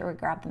contractor would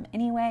grab them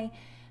anyway.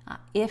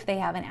 If they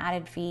have an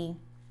added fee,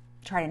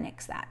 try to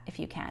nix that if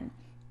you can.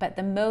 But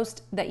the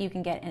most that you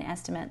can get in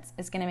estimates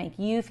is going to make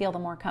you feel the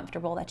more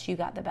comfortable that you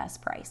got the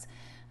best price.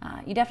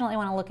 You definitely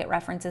want to look at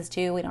references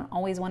too. We don't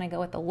always want to go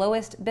with the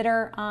lowest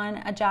bidder on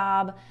a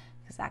job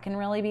because that can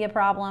really be a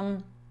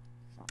problem.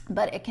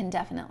 But it can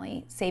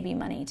definitely save you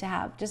money to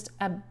have just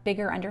a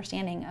bigger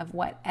understanding of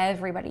what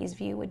everybody's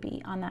view would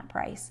be on that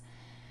price.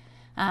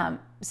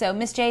 So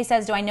Miss J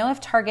says, do I know if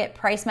Target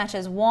price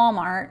matches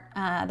Walmart,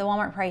 the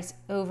Walmart price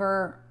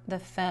over the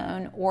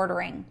phone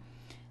ordering?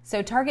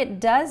 So Target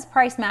does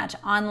price match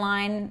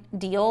online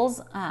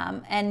deals,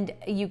 and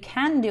you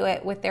can do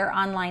it with their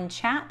online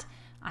chat.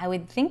 I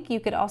would think you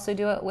could also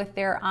do it with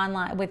their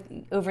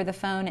over the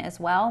phone as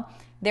well.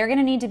 They're going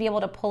to need to be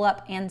able to pull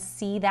up and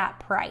see that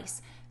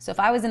price. So if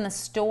I was in the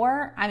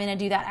store, I'm going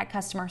to do that at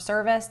customer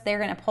service. They're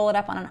going to pull it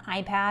up on an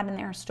iPad in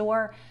their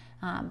store,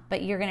 but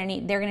they're going to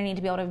need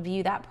to be able to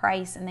view that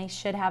price, and they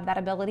should have that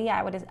ability,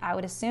 I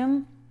would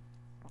assume.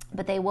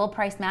 But they will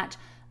price match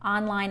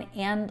online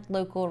and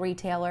local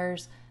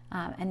retailers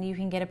and you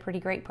can get a pretty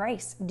great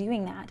price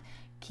doing that.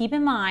 Keep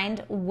in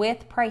mind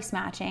with price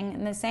matching,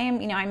 and the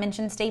same, I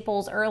mentioned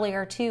Staples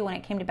earlier too when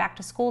it came to back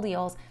to school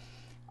deals.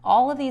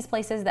 All of these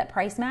places that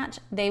price match,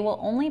 they will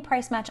only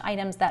price match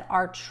items that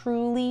are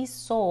truly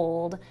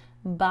sold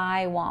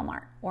by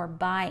Walmart or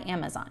by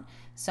Amazon.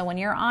 So when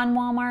you're on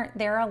Walmart,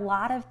 there are a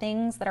lot of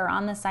things that are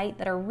on the site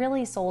that are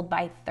really sold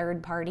by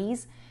third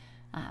parties.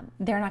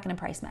 They're not going to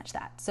price match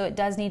that. So it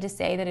does need to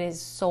say that it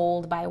is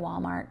sold by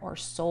Walmart or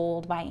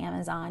sold by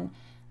Amazon,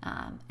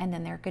 and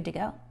then they're good to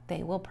go.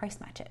 They will price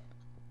match it.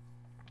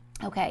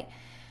 Okay,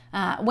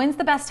 when's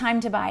the best time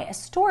to buy a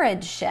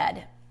storage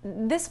shed?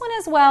 This one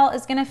as well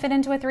is going to fit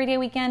into a 3-day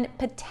weekend,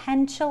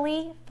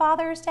 potentially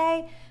Father's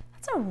Day.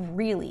 That's a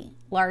really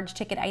large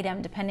ticket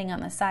item depending on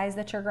the size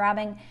that you're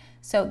grabbing.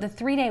 So the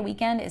 3-day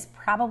weekend is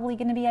probably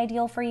going to be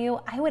ideal for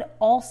you. I would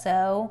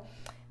also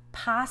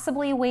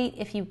possibly wait,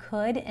 if you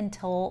could,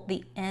 until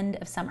the end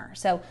of summer.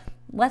 So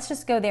let's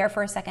just go there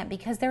for a second,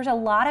 because there's a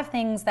lot of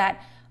things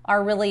that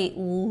are really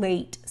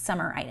late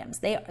summer items.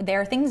 They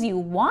are things you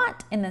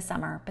want in the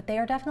summer, but they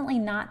are definitely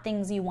not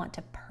things you want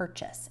to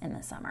purchase in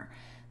the summer.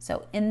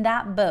 So in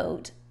that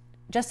boat,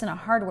 just in a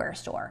hardware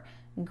store,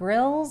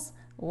 grills,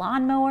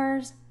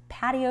 lawnmowers,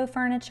 patio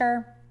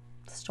furniture,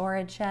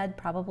 storage shed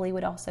probably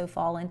would also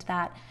fall into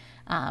that.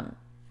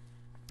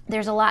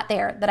 There's a lot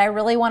there that I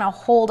really want to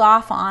hold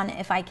off on,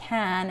 if I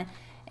can,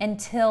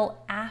 until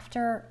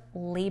after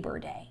Labor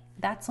Day.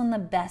 That's when the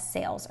best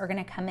sales are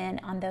going to come in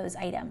on those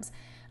items.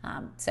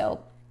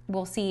 So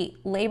we'll see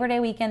Labor Day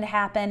weekend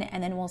happen,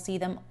 and then we'll see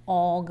them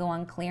all go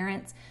on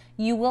clearance.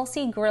 You will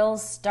see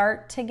grills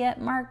start to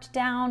get marked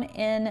down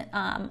in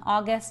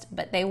August,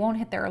 but they won't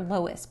hit their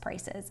lowest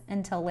prices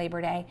until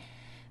Labor Day.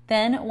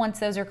 Then once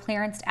those are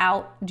clearanced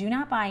out, do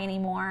not buy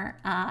anymore.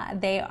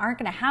 They aren't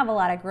going to have a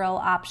lot of grill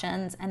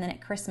options, and then at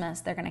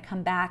Christmas they're going to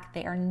come back.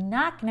 They are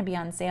not going to be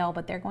on sale,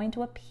 but they're going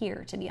to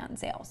appear to be on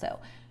sale.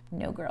 So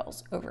no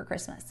grills over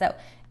Christmas. So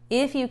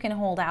if you can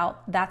hold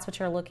out, that's what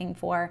you're looking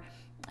for.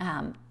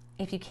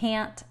 If you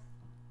can't,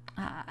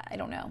 I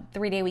don't know,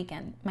 3-day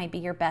weekend might be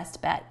your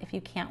best bet if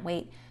you can't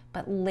wait.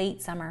 But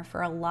late summer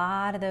for a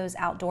lot of those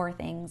outdoor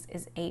things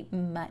is a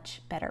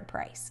much better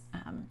price.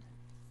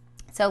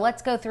 So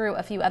let's go through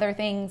a few other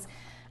things,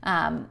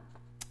 and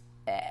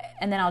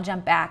then I'll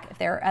jump back if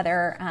there are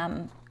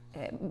other,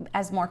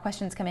 as more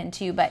questions come in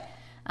too. But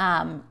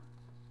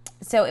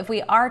so if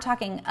we are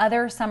talking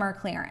other summer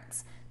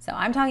clearance, so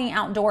I'm talking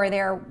outdoor,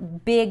 they're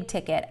big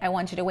ticket. I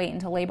want you to wait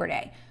until Labor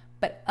Day.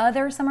 But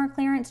other summer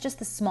clearance, just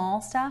the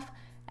small stuff,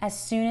 as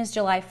soon as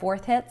July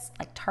 4th hits,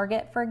 like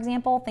Target, for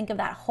example, think of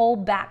that whole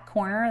back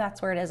corner,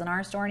 that's where it is in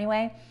our store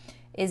anyway,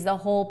 is the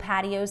whole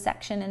patio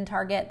section in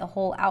Target, the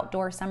whole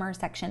outdoor summer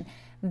section.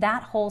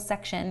 That whole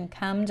section,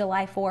 come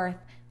July 4th,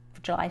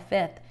 July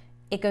 5th,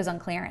 it goes on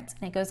clearance.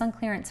 And it goes on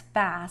clearance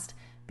fast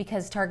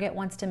because Target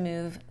wants to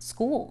move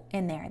school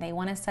in there. They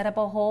want to set up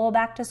a whole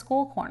back to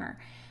school corner.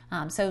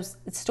 So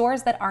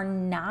stores that are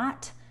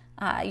not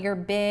your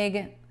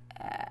big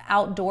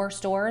outdoor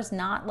stores,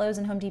 not Lowe's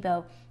and Home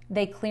Depot,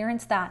 they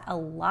clearance that a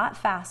lot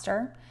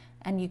faster,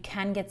 and you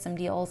can get some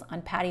deals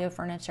on patio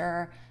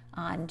furniture,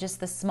 on just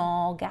the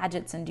small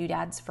gadgets and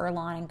doodads for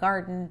lawn and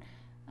garden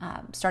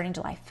starting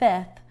July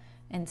 5th,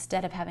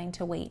 instead of having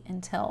to wait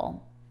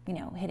until,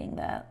 hitting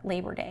the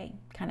Labor Day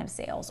kind of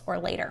sales or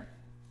later.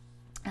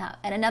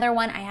 And another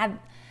one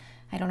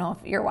I don't know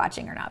if you're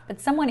watching or not, but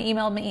someone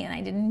emailed me and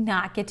I did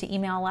not get to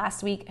email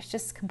last week. It's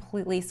just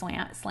completely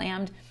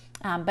slammed.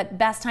 But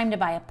best time to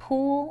buy a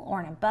pool or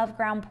an above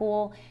ground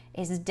pool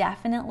is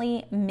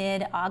definitely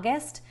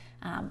mid-August.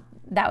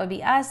 That would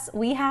be us.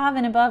 We have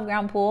an above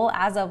ground pool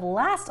as of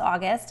last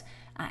August,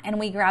 and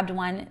we grabbed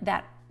one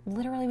that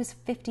literally was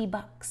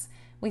 $50.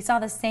 We saw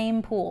the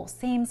same pool,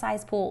 same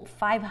size pool,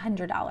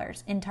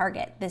 $500 in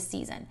Target this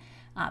season.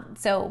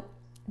 So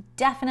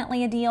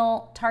definitely a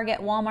deal. Target,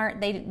 Walmart,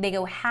 they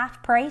go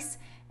half price,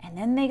 and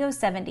then they go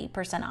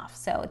 70% off.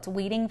 So it's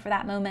waiting for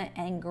that moment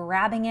and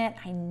grabbing it.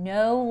 I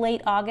know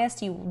late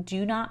August you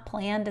do not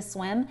plan to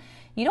swim.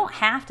 You don't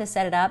have to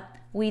set it up.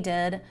 We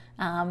did.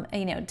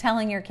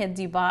 Telling your kids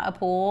you bought a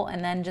pool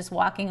and then just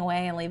walking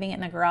away and leaving it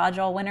in the garage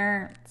all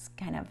winter, it's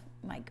kind of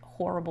like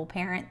horrible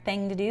parent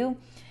thing to do.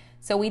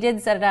 So we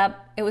did set it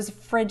up. It was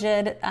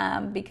frigid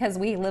because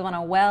we live on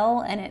a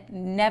well and it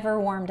never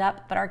warmed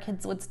up, but our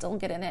kids would still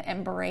get in it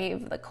and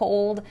brave the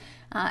cold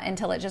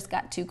until it just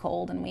got too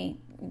cold, and we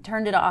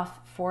turned it off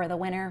for the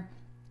winter.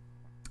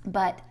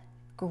 But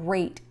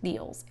great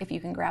deals if you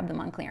can grab them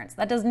on clearance.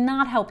 That does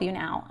not help you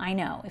now. I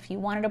know if you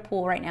wanted a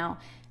pool right now,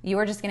 you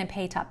are just going to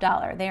pay top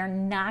dollar. They are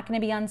not going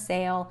to be on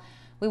sale.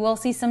 We will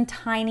see some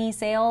tiny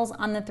sales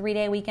on the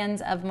 3-day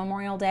weekends of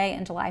Memorial Day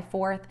and July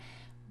 4th.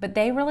 But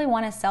they really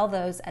want to sell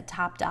those at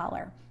top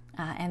dollar,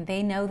 and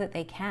they know that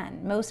they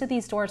can. Most of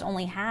these stores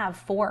only have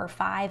 4 or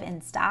 5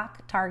 in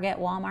stock, Target,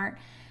 Walmart,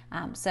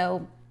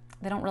 so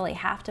they don't really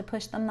have to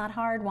push them that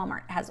hard.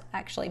 Walmart has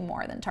actually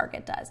more than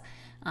Target does,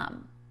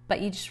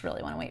 but you just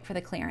really want to wait for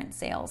the clearance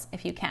sales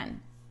if you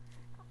can.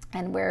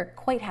 and we're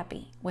quite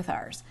happy with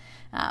ours.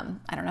 I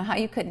don't know how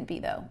you couldn't be,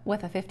 though,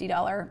 with a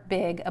 $50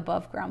 big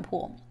above ground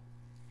pool.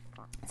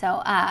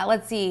 So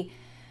let's see.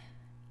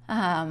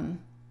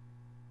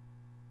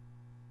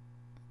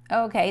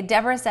 Okay,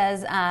 Deborah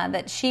says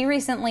that she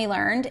recently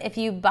learned if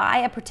you buy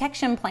a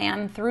protection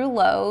plan through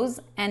Lowe's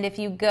and if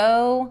you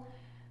go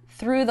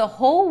through the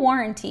whole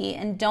warranty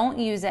and don't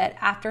use it,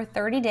 after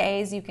 30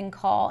 days, you can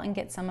call and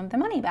get some of the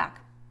money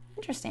back.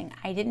 Interesting.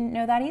 I didn't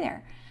know that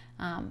either.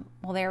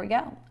 Well, there we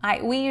go.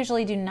 We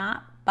usually do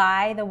not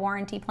buy the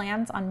warranty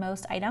plans on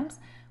most items,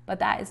 but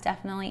that is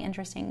definitely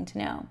interesting to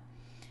know.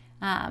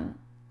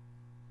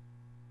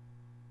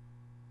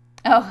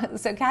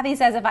 So Kathy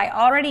says, if I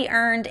already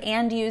earned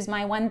and used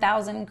my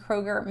 1,000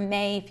 Kroger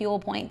May fuel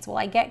points, will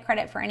I get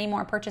credit for any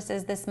more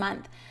purchases this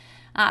month?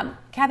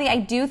 Kathy, I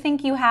do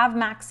think you have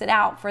maxed it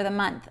out for the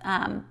month.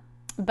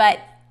 But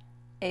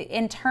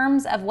in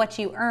terms of what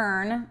you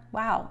earn,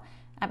 wow,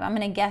 I'm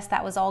going to guess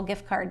that was all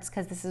gift cards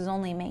because this is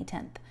only May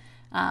 10th.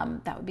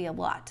 That would be a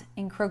lot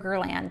in Kroger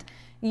land.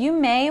 You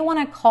may want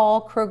to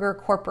call Kroger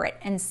Corporate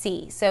and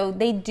see. So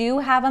they do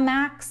have a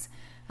max.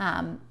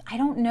 I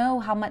don't know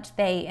how much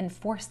they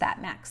enforce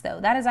that max, though.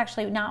 That is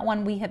actually not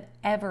one we have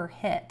ever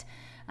hit.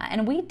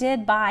 And we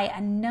did buy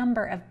a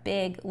number of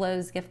big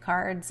Lowe's gift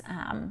cards,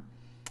 and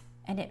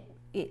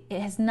it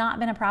has not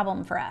been a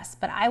problem for us.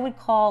 But I would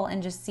call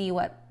and just see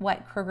what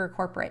Kroger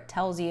Corporate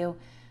tells you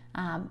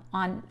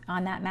on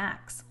that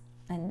max.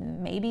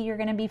 And maybe you're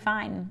going to be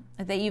fine.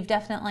 That's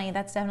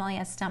definitely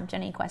a Stump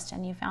Jenny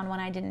question. You found one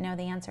I didn't know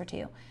the answer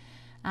to.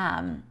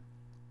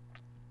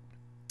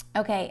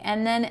 Okay,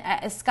 and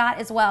then Scott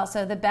as well.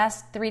 So the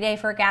best 3-day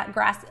for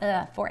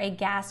a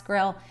gas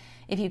grill,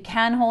 if you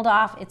can hold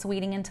off, it's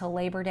waiting until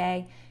Labor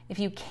Day. If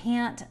you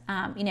can't,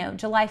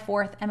 July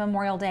 4th and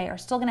Memorial Day are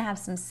still going to have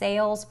some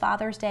sales.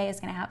 Father's Day is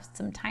going to have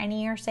some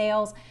tinier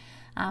sales,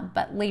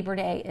 but Labor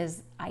Day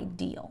is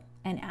ideal,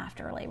 and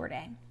after Labor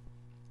Day.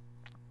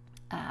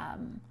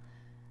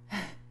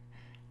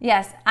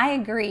 Yes, I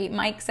agree.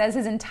 Mike says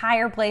his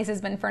entire place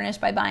has been furnished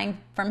by buying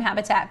from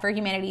Habitat for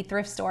Humanity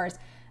thrift stores.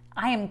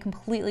 I am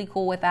completely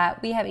cool with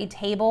that. We have a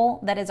table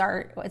that is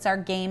it's our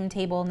game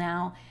table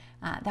now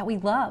that we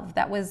love.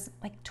 That was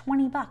like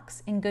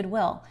 $20 in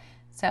Goodwill.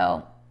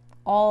 So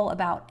all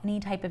about any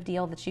type of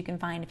deal that you can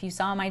find. If you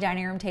saw my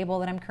dining room table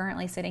that I'm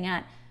currently sitting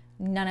at,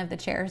 none of the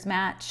chairs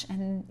match,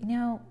 and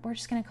we're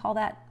just going to call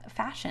that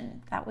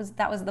fashion. That was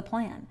the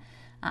plan.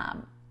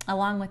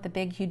 Along with the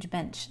big huge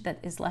bench that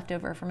is left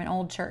over from an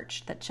old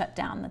church that shut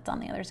down that's on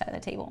the other side of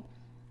the table.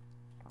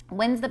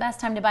 When's the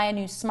best time to buy a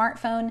new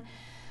smartphone?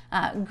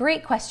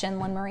 Great question,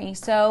 Lynn Marie.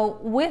 So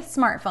with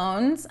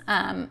smartphones,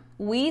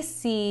 we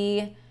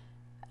see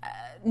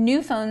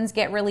new phones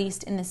get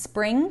released in the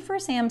spring for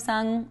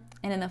Samsung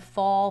and in the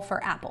fall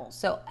for Apple.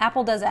 So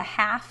Apple does a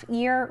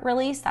half-year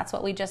release. That's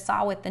what we just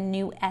saw with the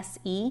new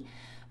SE.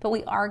 But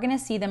we are going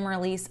to see them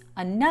release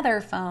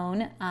another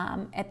phone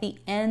at the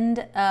end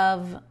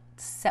of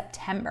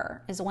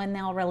September is when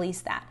they'll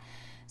release that.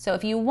 So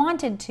if you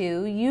wanted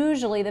to,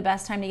 usually the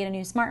best time to get a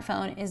new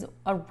smartphone is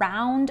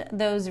around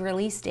those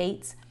release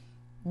dates.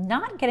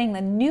 Not getting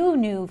the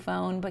new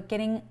phone, but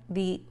getting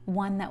the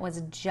one that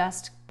was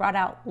just brought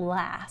out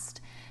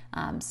last.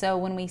 So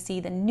when we see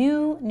the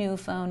new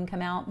phone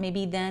come out,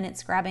 maybe then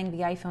it's grabbing the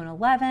iPhone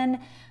 11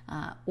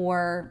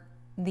 or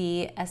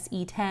the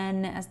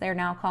SE10, as they're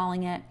now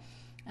calling it.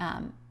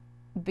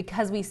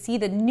 Because we see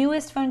the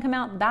newest phone come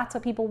out, that's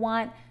what people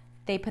want.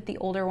 They put the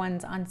older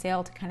ones on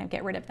sale to kind of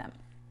get rid of them.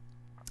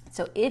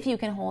 So if you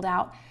can hold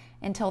out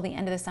until the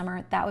end of the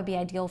summer, that would be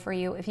ideal for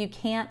you. If you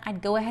can't,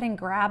 I'd go ahead and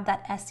grab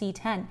that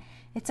SE10.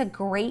 It's a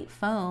great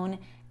phone,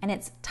 and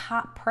its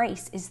top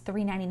price is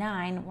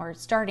 $399, or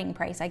starting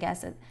price, I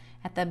guess,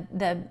 at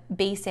the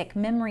basic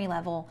memory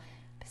level.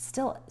 But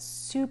still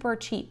super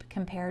cheap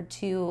compared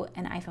to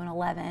an iPhone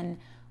 11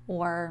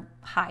 or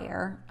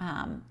higher,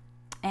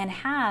 and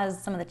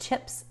has some of the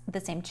chips, the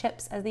same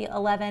chips as the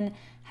 11,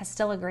 has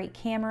still a great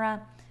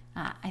camera.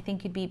 I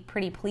think you'd be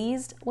pretty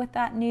pleased with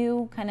that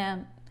new kind of,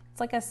 it's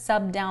like a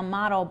sub-down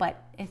model,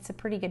 but it's a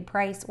pretty good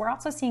price. We're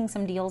also seeing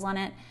some deals on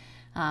it.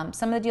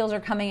 Some of the deals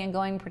are coming and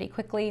going pretty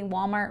quickly.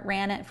 Walmart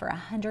ran it for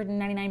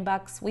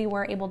 $199. We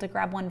were able to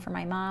grab one for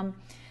my mom.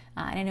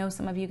 And I know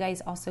some of you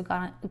guys also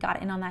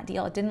got in on that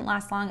deal. It didn't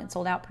last long. It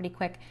sold out pretty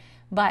quick.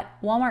 But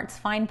Walmart's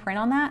fine print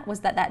on that was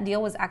that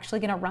deal was actually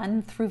going to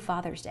run through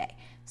Father's Day.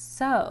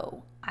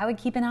 So I would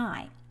keep an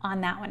eye on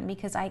that one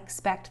because I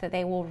expect that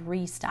they will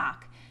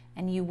restock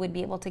and you would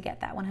be able to get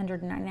that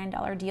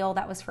 $199 deal.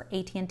 That was for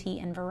AT&T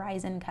and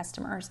Verizon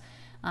customers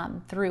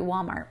through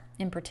Walmart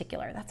in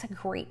particular. That's a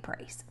great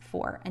price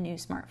for a new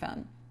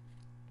smartphone.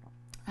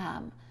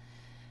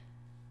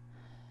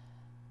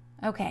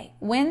 Okay,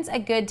 when's a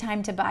good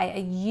time to buy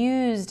a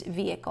used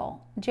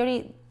vehicle?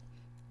 Jody,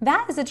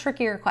 that is a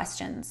trickier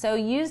question. So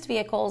used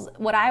vehicles,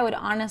 what I would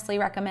honestly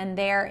recommend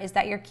there is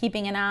that you're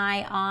keeping an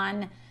eye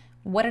on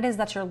what it is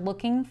that you're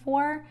looking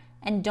for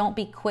and don't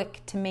be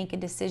quick to make a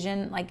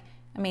decision.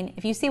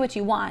 If you see what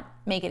you want,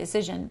 make a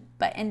decision.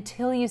 But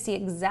until you see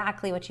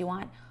exactly what you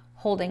want,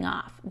 holding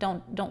off.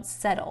 Don't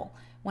settle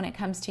when it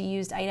comes to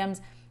used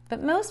items.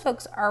 But most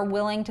folks are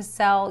willing to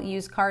sell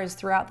used cars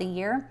throughout the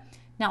year.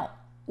 Now,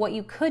 what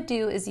you could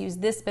do is use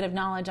this bit of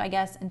knowledge, I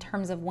guess, in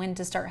terms of when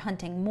to start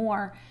hunting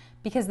more,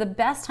 because the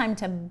best time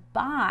to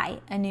buy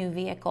a new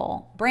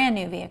vehicle, brand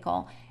new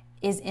vehicle,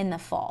 is in the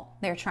fall.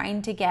 They're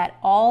trying to get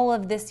all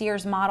of this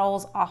year's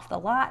models off the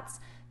lots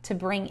to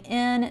bring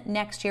in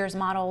next year's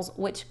models,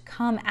 which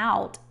come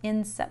out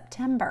in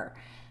September.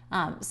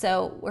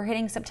 So we're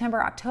hitting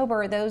September,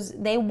 October.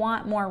 They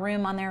want more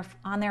room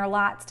on their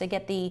lots to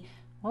get the,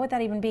 what would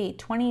that even be?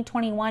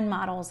 2021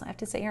 models. I have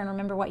to sit here and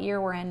remember what year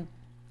we're in.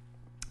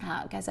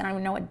 Guys, I don't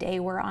even know what day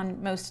we're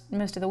on most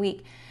of the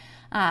week.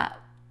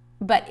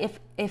 But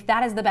if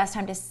that is the best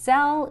time to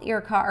sell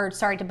your car, or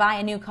sorry, to buy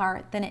a new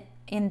car, then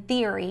in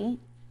theory,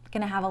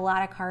 going to have a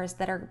lot of cars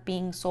that are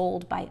being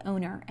sold by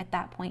owner at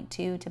that point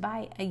too, to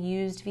buy a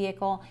used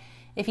vehicle.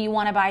 If you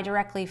want to buy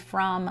directly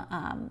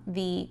from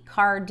the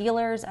car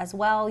dealers as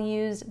well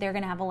used, they're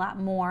going to have a lot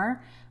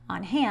more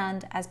on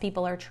hand as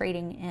people are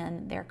trading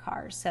in their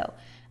cars. So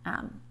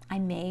I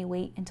may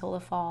wait until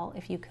the fall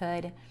if you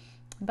could,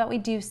 but we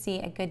do see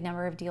a good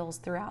number of deals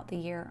throughout the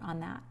year on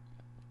that.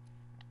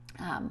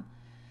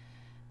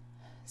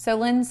 So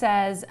Lynn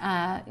says,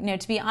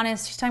 to be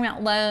honest, she's talking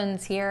about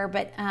loans here,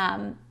 but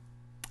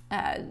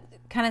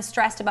kind of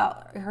stressed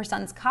about her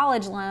son's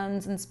college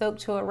loans and spoke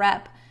to a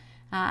rep,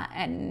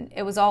 and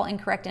it was all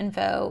incorrect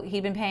info.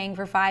 He'd been paying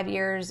for 5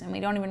 years, and we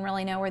don't even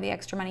really know where the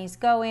extra money's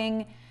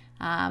going.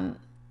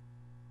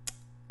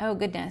 Oh,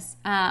 goodness.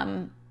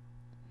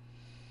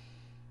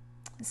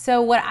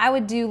 So what I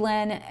would do,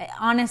 Lynn,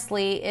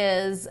 honestly,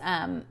 is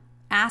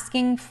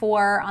asking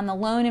for, on the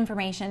loan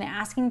information,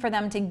 asking for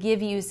them to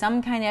give you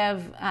some kind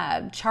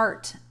of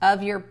chart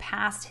of your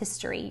past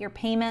history, your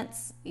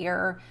payments,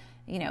 your,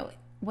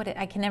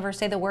 I can never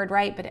say the word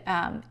right, but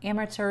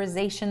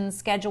amortization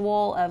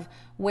schedule of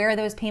where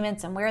those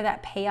payments and where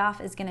that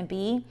payoff is going to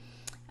be.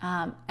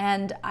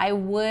 And I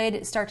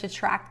would start to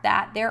track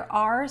that. There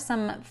are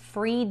some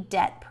free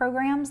debt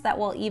programs that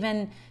will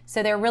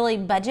so they're really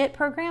budget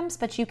programs,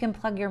 but you can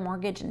plug your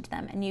mortgage into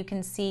them and you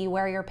can see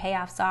where your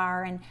payoffs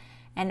are and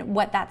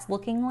what that's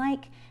looking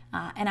like.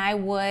 And I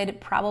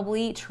would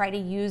probably try to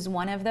use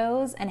one of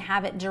those and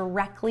have it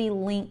directly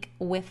link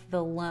with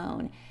the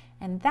loan.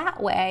 And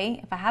that way,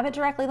 if I have it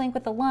directly linked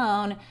with the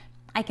loan,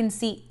 I can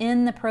see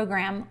in the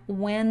program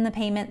when the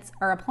payments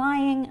are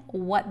applying,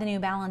 what the new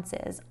balance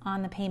is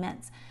on the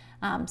payments.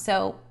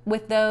 So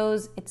with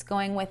those, it's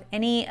going with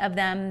any of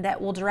them that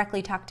will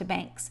directly talk to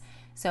banks.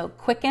 So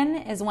Quicken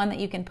is one that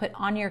you can put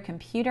on your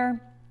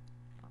computer.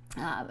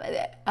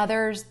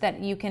 Others that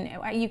you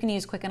can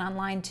use Quicken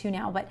online too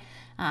now, but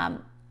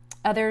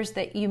others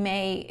that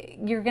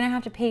you're going to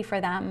have to pay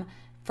for them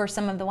for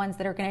some of the ones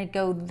that are going to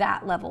go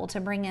that level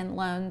to bring in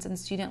loans and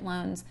student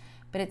loans,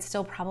 but it's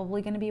still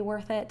probably going to be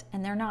worth it.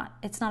 And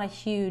it's not a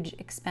huge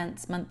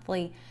expense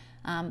monthly.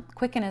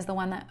 Quicken is the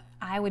one that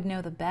I would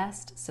know the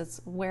best. So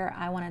it's where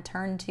I want to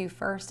turn to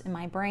first in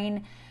my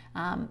brain.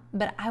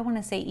 But I want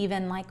to say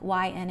even like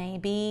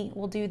YNAB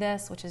will do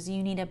this, which is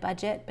You Need a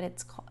Budget, but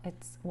it's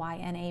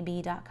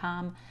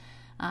ynab.com.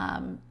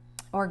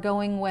 Or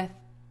going with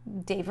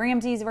Dave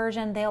Ramsey's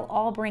version, they'll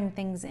all bring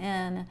things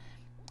in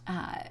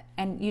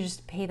and you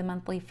just pay the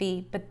monthly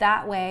fee. But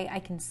that way I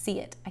can see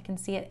it. I can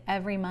see it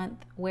every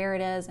month, where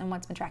it is and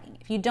what's been tracking.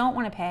 If you don't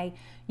want to pay,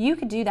 you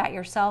could do that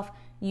yourself.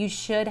 You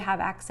should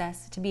have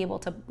access to be able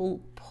to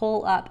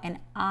pull up an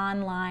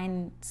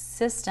online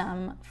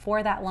system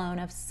for that loan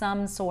of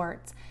some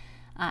sorts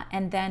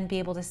and then be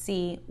able to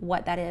see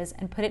what that is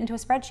and put it into a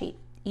spreadsheet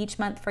each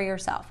month for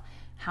yourself.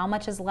 How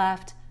much is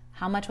left?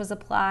 How much was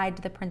applied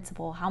to the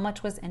principal? How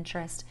much was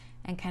interest?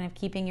 And kind of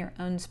keeping your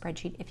own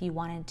spreadsheet if you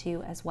wanted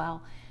to as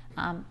well.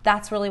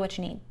 That's really what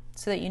you need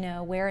so that you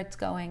know where it's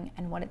going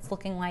and what it's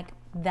looking like,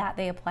 that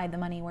they applied the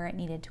money where it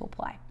needed to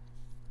apply.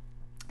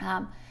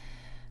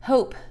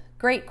 Hope.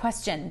 Great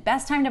question.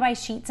 Best time to buy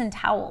sheets and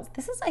towels.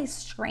 This is a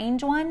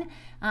strange one,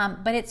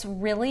 but it's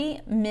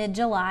really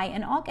mid-July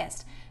and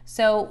August.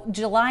 So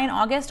July and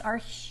August are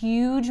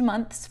huge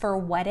months for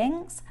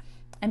weddings.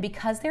 And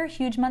because they're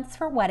huge months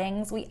for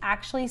weddings, we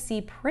actually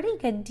see pretty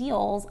good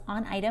deals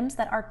on items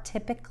that are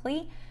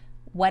typically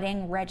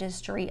wedding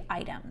registry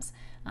items.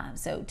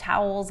 So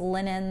towels,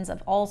 linens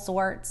of all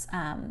sorts,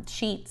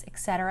 sheets,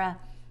 etc.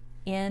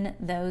 in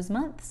those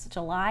months,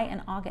 July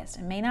and August.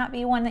 It may not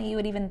be one that you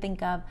would even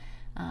think of,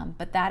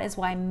 but that is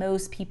why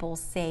most people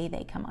say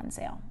they come on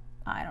sale.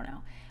 I don't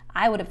know.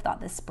 I would have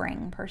thought this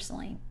spring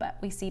personally, but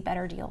we see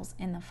better deals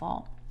in the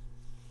fall.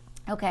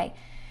 Okay,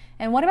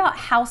 and what about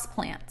house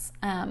plants?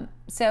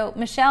 So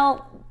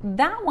Michelle,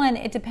 that one,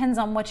 it depends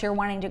on what you're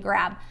wanting to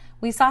grab.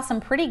 We saw some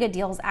pretty good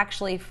deals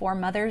actually for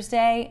Mother's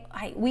Day.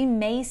 We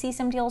may see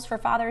some deals for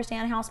Father's Day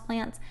on house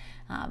plants.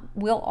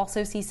 We'll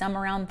also see some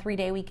around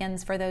 3-day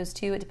weekends for those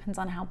too. It depends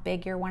on how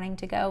big you're wanting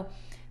to go.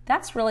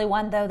 That's really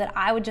one, though, that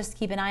I would just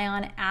keep an eye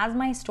on as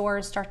my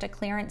stores start to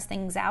clearance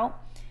things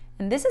out.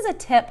 And this is a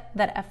tip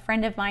that a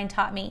friend of mine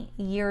taught me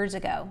years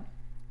ago,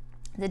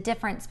 the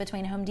difference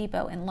between Home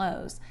Depot and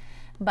Lowe's.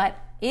 But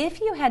if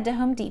you head to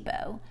Home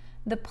Depot,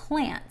 the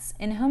plants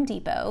in Home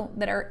Depot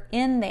that are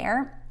in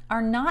there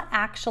are not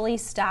actually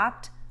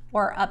stocked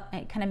or up,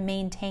 kind of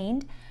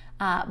maintained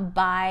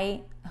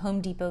by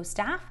Home Depot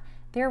staff.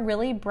 They're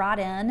really brought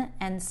in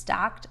and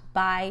stocked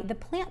by the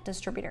plant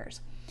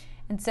distributors.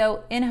 And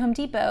so in Home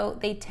Depot,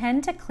 they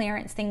tend to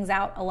clearance things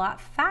out a lot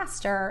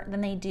faster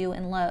than they do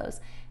in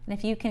Lowe's. And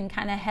if you can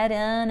kind of head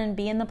in and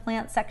be in the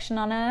plant section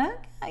on a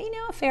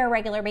fair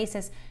regular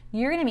basis,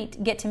 you're going to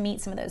get to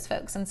meet some of those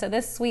folks. And so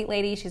this sweet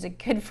lady, she's a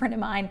good friend of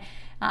mine.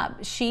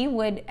 She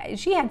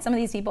had some of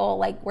these people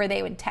like where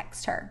they would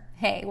text her,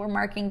 hey, we're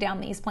marking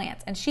down these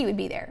plants, and she would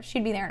be there.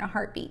 She'd be there in a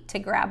heartbeat to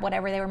grab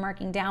whatever they were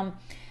marking down.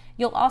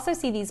 You'll also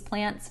see these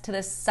plants to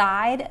the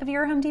side of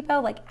your Home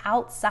Depot, like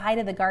outside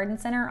of the garden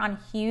center on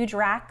huge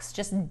racks,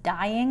 just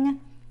dying.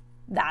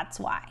 That's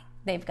why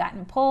they've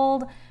gotten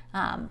pulled.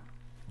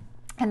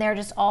 And they're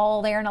just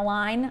all there in a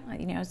line.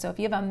 So if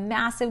you have a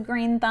massive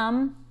green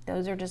thumb,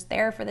 those are just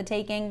there for the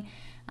taking.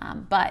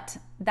 But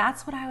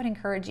that's what I would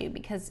encourage you,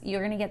 because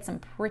you're going to get some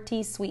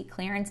pretty sweet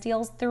clearance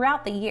deals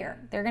throughout the year.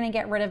 They're going to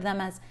get rid of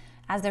them as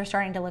they're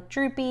starting to look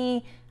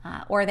droopy,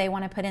 or they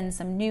want to put in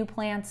some new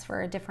plants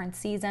for a different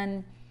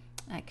season.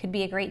 It could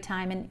be a great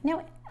time. And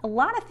a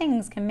lot of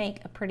things can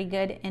make a pretty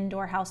good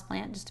indoor house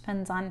plant. Just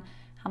depends on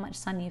how much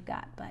sun you've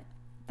got. But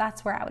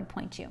that's where I would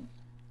point you.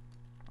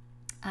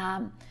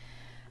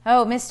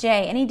 Oh, Miss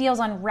J, any deals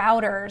on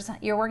routers?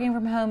 You're working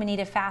from home and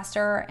need a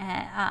faster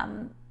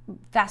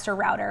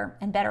router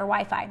and better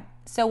Wi-Fi.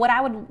 So what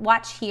I would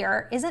watch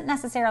here isn't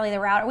necessarily the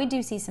router. We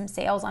do see some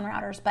sales on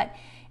routers, but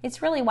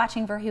it's really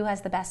watching for who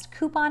has the best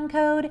coupon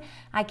code.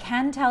 I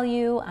can tell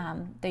you,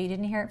 though you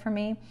didn't hear it from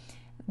me,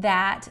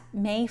 that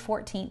May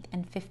 14th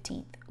and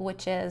 15th,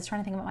 which is,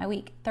 trying to think about my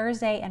week,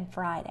 Thursday and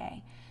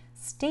Friday,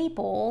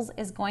 Staples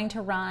is going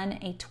to run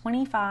a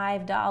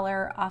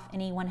 $25 off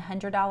any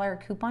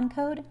 $100 coupon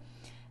code.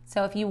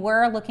 So if you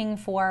were looking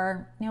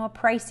for, a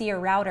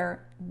pricier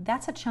router,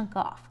 that's a chunk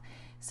off.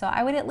 So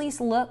I would at least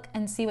look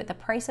and see what the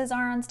prices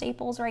are on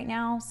Staples right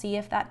now. See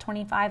if that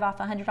 25 off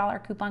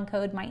 $100 coupon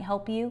code might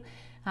help you.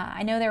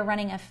 I know they're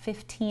running a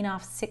 15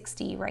 off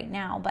 60 right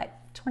now, but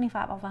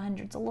 25 off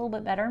 100 is a little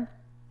bit better.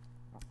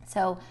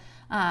 So,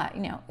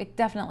 it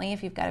definitely,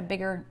 if you've got a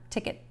bigger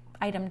ticket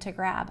item to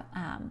grab,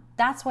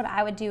 that's what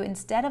I would do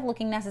instead of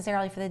looking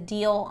necessarily for the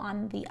deal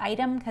on the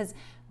item, because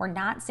we're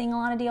not seeing a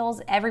lot of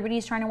deals.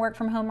 Everybody's trying to work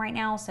from home right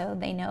now, so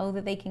they know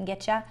that they can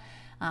get you.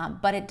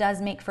 But it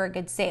does make for a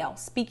good sale.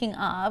 Speaking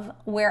of,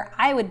 where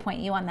I would point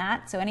you on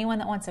that, so anyone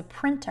that wants a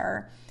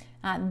printer,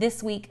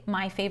 this week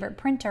my favorite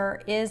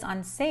printer is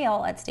on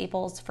sale at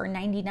Staples for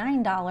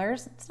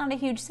 $99. It's not a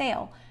huge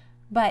sale,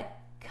 but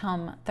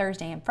come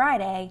Thursday and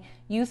Friday,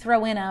 you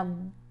throw in a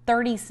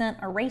 30-cent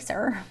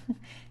eraser,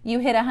 you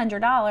hit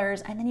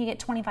 $100, and then you get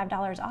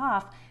 $25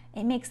 off.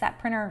 It makes that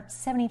printer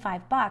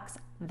 $75.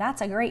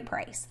 That's a great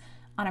price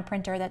on a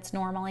printer that's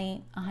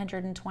normally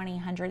 $120,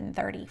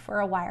 $130 for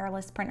a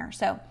wireless printer.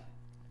 So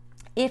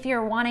if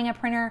you're wanting a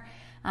printer,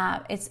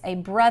 it's a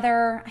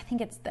Brother, I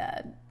think it's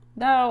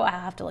I'll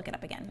have to look it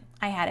up again.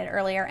 I had it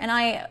earlier, and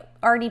I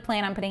already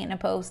plan on putting it in a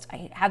post.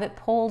 I have it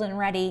pulled and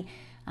ready.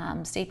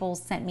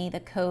 Staples sent me the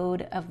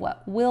code of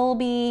what will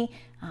be,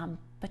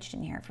 but you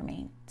didn't hear it from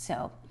me.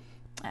 So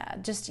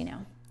just,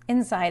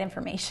 inside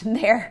information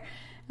there.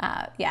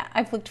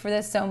 I've looked for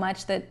this so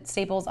much that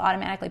Staples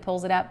automatically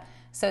pulls it up.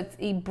 So it's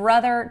a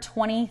Brother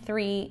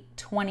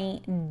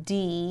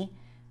 2320D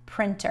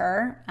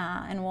printer,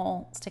 and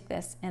we'll stick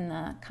this in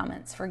the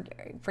comments for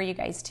you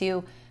guys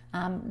too.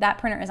 That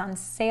printer is on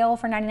sale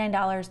for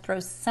 $99.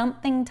 Throw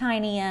something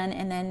tiny in,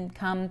 and then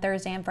come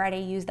Thursday and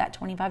Friday, use that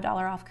 $25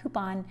 off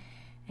coupon,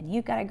 and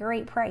you've got a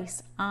great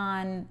price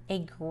on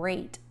a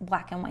great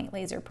black and white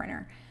laser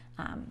printer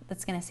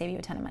that's going to save you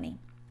a ton of money.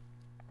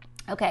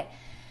 Okay.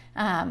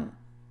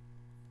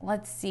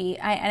 Let's see.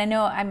 I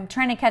know I'm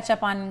trying to catch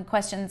up on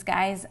questions,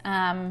 guys.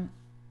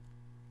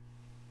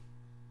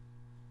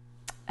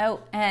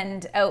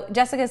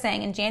 Jessica's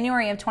saying in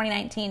January of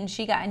 2019,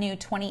 she got a new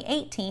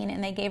 2018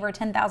 and they gave her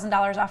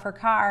 $10,000 off her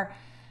car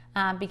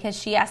because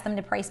she asked them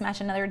to price match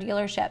another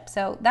dealership.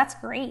 So that's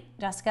great,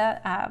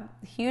 Jessica.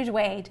 Huge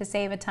way to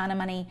save a ton of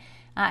money.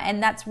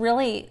 And that's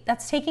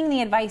taking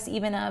the advice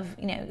even of,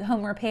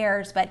 home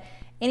repairs, but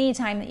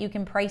anytime that you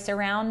can price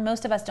around,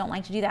 most of us don't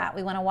like to do that.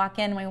 We want to walk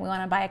in when we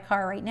want to buy a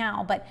car right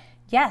now. But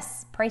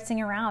yes,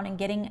 pricing around and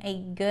getting a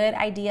good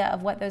idea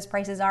of what those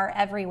prices are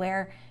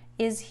everywhere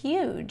is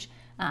huge.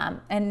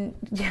 And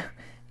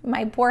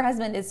my poor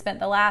husband has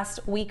spent the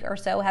last week or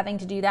so having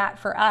to do that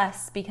for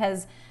us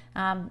because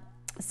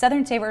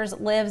Southern Savers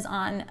lives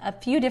on a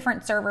few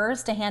different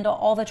servers to handle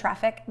all the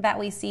traffic that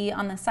we see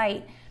on the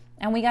site.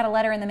 And we got a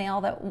letter in the mail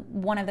that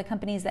one of the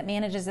companies that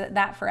manages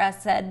that for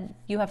us said,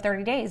 you have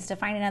 30 days to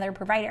find another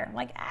provider. I'm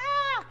like,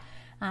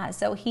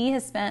 so he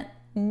has spent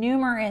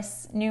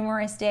numerous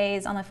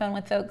days on the phone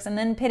with folks and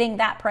then pitting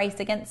that price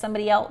against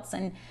somebody else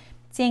and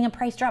seeing a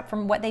price drop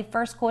from what they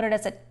first quoted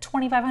us at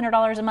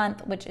 $2,500 a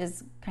month, which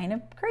is kind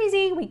of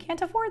crazy. We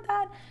can't afford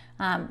that.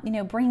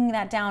 bringing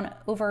that down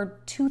over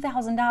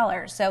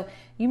 $2,000. So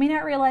you may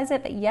not realize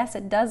it, but yes,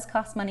 it does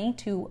cost money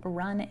to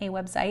run a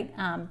website,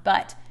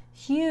 but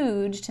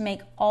huge to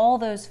make all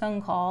those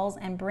phone calls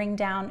and bring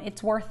down.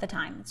 It's worth the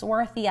time. It's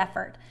worth the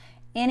effort.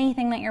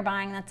 Anything that you're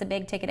buying that's a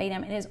big ticket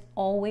item, it is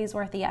always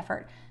worth the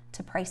effort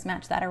to price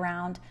match that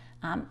around.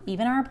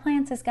 Even our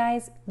appliances,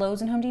 guys,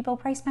 Lowe's and Home Depot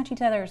price match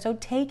each other. So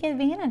take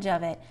advantage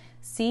of it.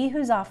 See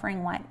who's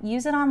offering what.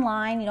 Use it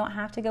online. You don't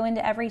have to go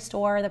into every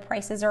store. The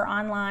prices are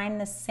online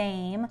the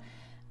same,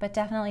 but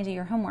definitely do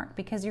your homework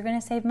because you're going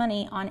to save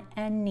money on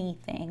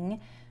anything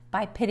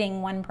by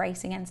pitting one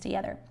price against the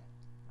other,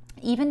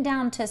 even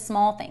down to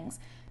small things.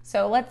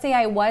 So let's say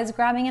I was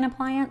grabbing an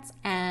appliance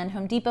and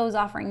Home Depot is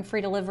offering free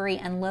delivery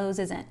and Lowe's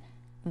isn't.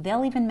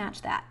 They'll even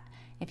match that.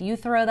 If you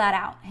throw that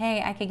out,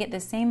 hey, I could get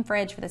the same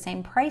fridge for the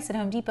same price at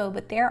Home Depot,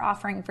 but they're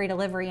offering free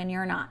delivery and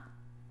you're not.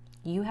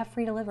 You have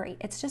free delivery.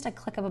 It's just a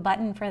click of a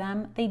button for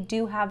them. They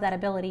do have that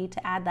ability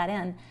to add that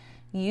in.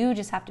 You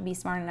just have to be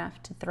smart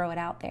enough to throw it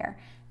out there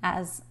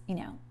as,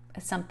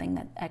 something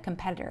that a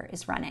competitor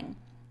is running.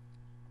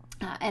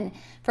 And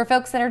for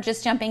folks that are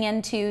just jumping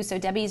into, so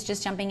Debbie's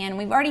just jumping in,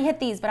 we've already hit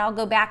these, but I'll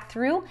go back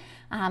through.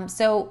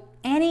 So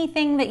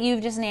anything that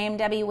you've just named,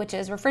 Debbie, which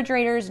is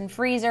refrigerators and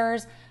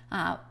freezers,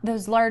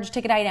 those large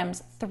ticket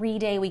items,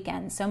 3-day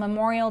weekends. So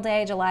Memorial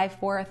Day, July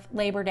 4th,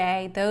 Labor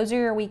Day, those are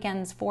your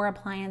weekends for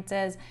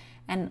appliances.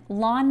 And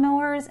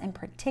lawnmowers in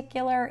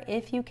particular,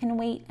 if you can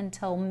wait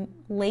until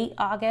late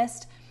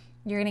August,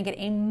 you're going to get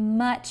a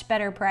much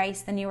better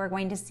price than you are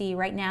going to see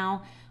right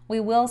now. We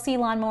will see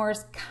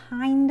lawnmowers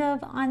kind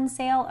of on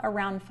sale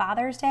around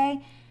Father's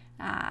Day,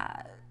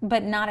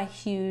 but not a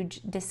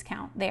huge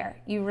discount there.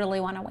 You really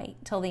want to wait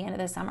till the end of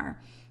the summer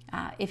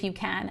if you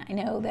can. I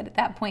know that at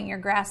that point your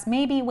grass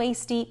may be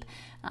waist deep.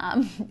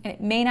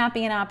 It may not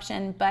be an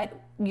option, but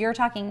you're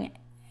talking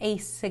a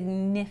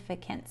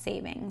significant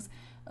savings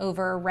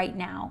over right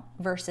now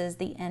versus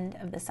the end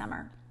of the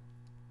summer.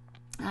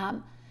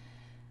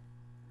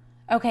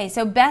 Okay,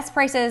 so best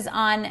prices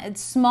on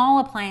small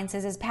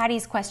appliances is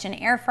Patty's question.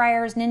 Air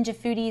fryers, Ninja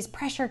Foodies,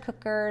 pressure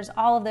cookers,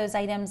 all of those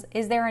items.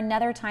 Is there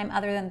another time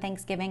other than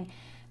Thanksgiving?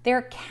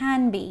 There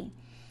can be.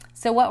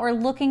 So what we're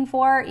looking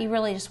for, you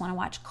really just want to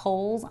watch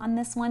Kohl's on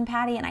this one,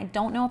 Patty. And I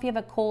don't know if you have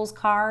a Kohl's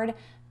card,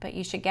 but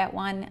you should get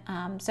one.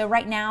 So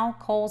right now,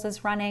 Kohl's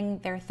is running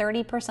their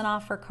 30%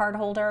 off for card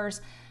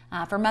holders.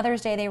 For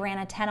Mother's Day, they ran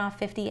a 10 off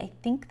 50. I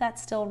think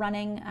that's still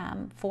running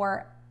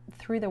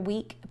through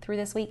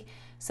this week.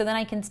 So then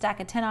I can stack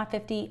a 10 off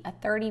 50, a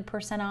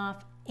 30%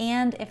 off,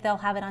 and if they'll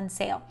have it on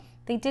sale.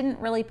 They didn't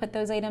really put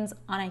those items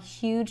on a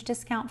huge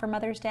discount for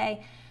Mother's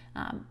Day.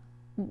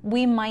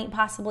 We might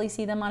possibly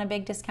see them on a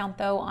big discount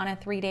though on a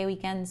 3-day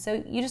weekend.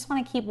 So you just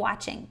want to keep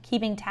watching,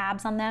 keeping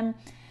tabs on them.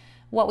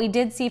 What we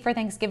did see for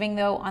Thanksgiving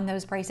though on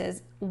those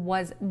prices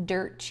was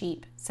dirt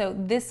cheap. So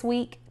this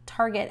week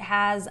Target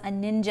has a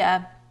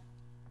Ninja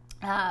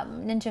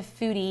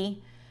Foodie.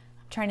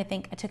 I'm trying to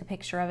think, I took a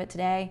picture of it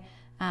today.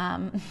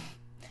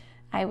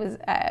 I was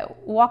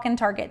walking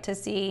Target to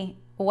see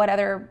what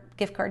other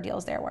gift card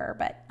deals there were,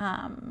 but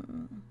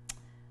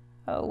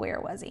where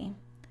was he?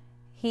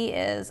 He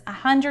is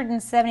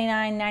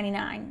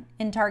 $179.99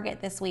 in Target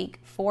this week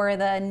for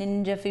the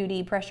Ninja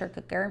Foodie pressure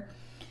cooker.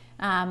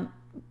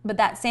 But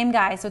that same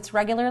guy, so it's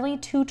regularly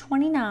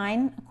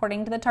 $229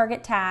 according to the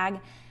Target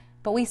tag,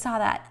 but we saw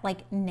that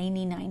like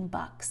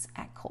 $99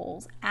 at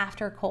Kohl's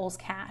after Kohl's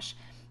Cash.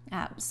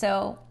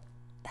 So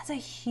that's a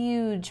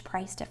huge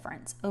price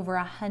difference, over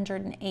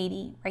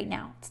 $180 right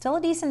now. It's still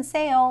a decent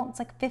sale. It's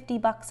like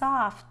 $50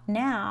 off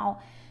now,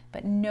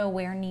 but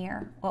nowhere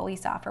near what we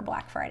saw for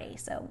Black Friday.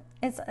 So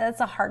it's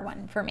a hard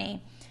one for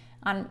me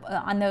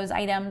on those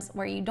items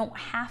where you don't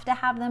have to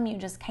have them, you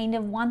just kind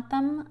of want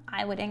them.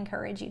 I would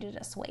encourage you to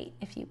just wait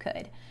if you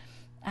could.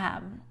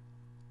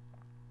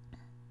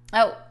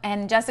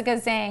 And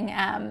Jessica's saying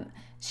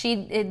she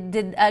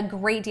did a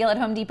great deal at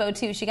Home Depot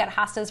too. She got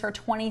hostas for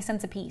 20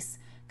 cents a piece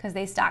because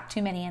they stocked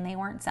too many and they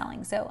weren't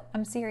selling. So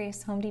I'm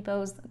serious, Home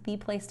Depot's the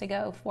place to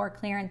go for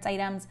clearance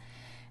items.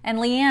 And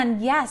Leanne,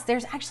 yes,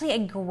 there's actually a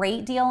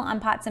great deal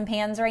on pots and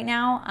pans right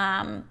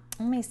now.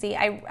 Let me see,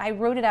 I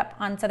wrote it up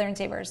on Southern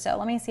Savers, so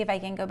let me see if I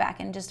can go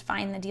back and just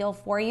find the deal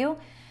for you.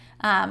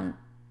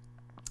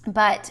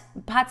 But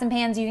pots and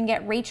pans, you can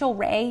get Rachel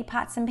Ray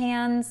pots and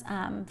pans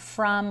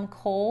from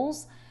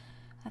Kohl's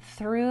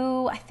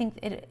through, I think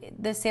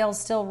the sale's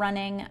still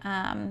running.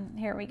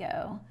 Here we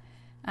go.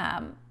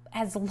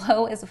 As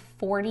low as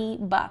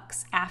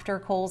 $40 after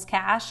Kohl's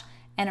Cash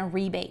and a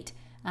rebate.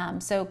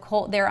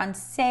 So they're on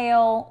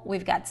sale.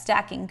 We've got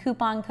stacking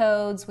coupon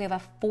codes. We have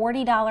a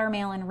 $40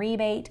 mail-in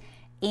rebate,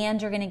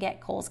 and you're going to get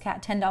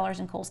 $10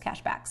 in Kohl's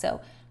Cash back. So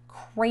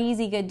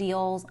crazy good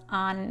deals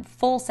on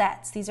full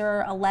sets. These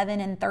are 11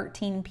 and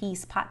 13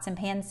 piece pots and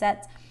pan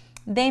sets.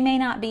 They may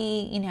not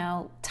be,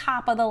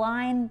 top of the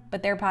line,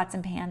 but they're pots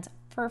and pans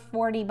for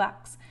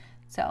 $40.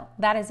 So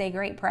that is a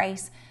great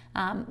price.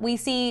 We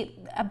see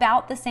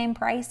about the same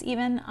price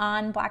even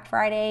on Black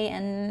Friday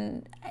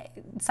and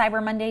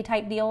Cyber Monday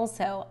type deals.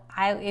 So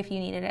if you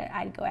needed it,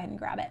 I'd go ahead and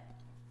grab it.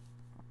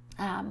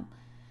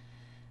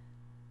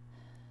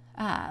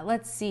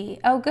 Let's see.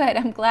 Oh, good.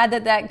 I'm glad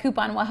that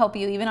coupon will help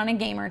you even on a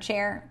gamer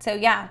chair. So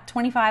yeah,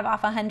 25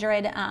 off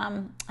 100.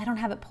 I don't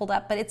have it pulled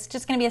up, but it's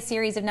just going to be a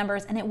series of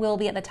numbers, and it will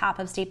be at the top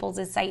of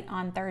Staples' site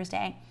on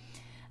Thursday.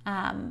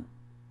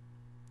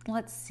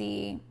 Let's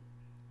see.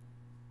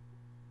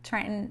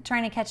 Trying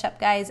to catch up,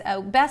 guys.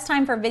 Best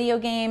time for video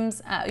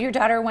games. Your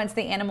daughter wants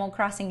the Animal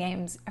Crossing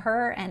games.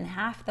 Her and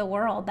half the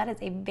world. That is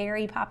a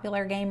very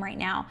popular game right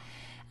now.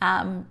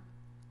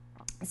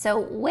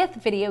 So with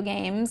video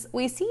games,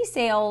 we see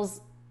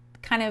sales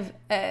kind of,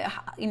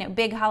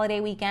 big holiday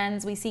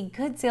weekends. We see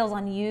good sales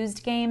on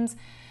used games.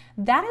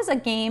 That is a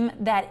game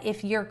that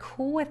if you're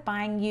cool with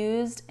buying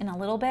used in a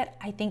little bit,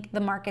 I think the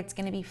market's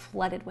going to be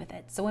flooded with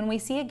it. So when we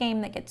see a game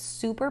that gets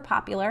super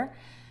popular,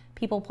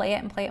 people play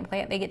it and play it and play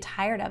it, they get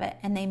tired of it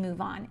and they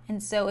move on.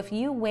 And so if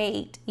you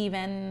wait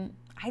even,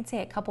 I'd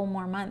say a couple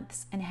more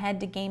months and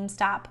head to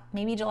GameStop,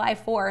 maybe July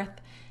 4th,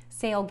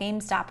 sale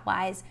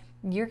GameStop-wise,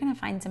 you're going to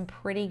find some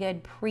pretty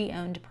good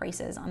pre-owned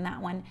prices on that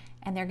one,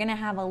 and they're going to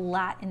have a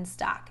lot in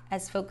stock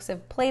as folks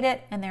have played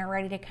it and they're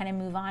ready to kind of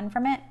move on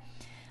from it.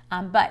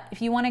 But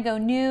if you want to go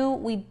new,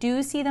 we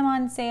do see them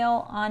on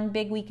sale on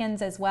big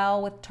weekends as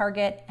well with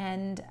Target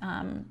and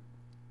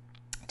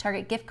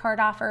Target gift card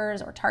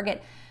offers, or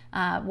Target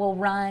will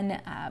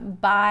run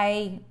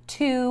buy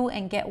 2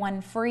 and get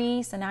 1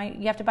 free. So now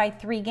you have to buy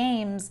 3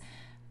 games,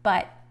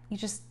 but you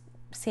just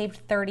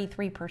saved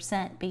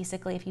 33%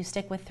 basically if you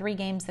stick with 3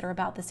 games that are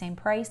about the same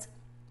price.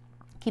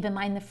 Keep in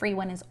mind the free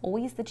one is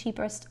always the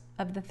cheapest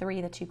of the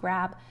 3 that you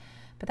grab,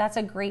 but that's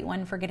a great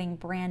one for getting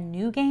brand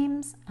new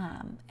games,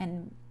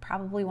 and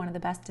probably one of the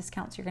best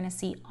discounts you're going to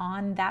see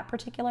on that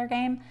particular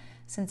game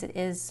since it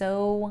is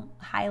so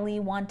highly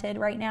wanted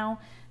right now,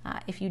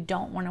 if you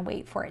don't want to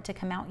wait for it to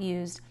come out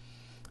used.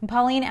 And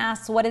Pauline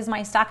asks, what is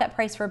my stock up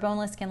price for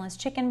boneless, skinless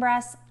chicken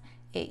breasts?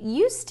 It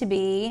used to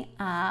be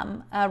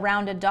around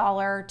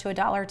 $1 to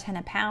 $1.10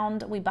 a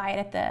pound. We buy it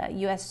at the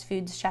U.S.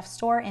 Foods Chef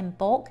store in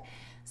bulk.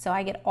 So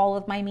I get all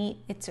of my meat.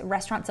 It's a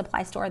restaurant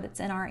supply store that's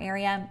in our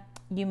area.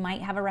 You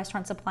might have a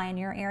restaurant supply in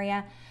your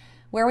area.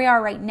 Where we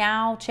are right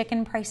now,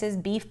 chicken prices,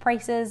 beef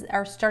prices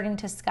are starting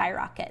to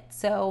skyrocket.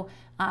 So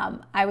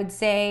I would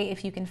say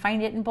if you can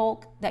find it in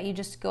bulk, that you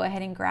just go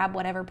ahead and grab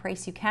whatever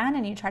price you can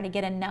and you try to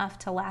get enough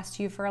to last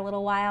you for a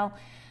little while.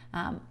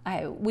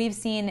 I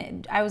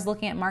was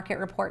looking at market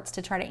reports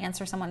to try to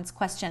answer someone's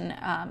question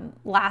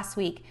last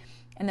week,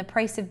 and the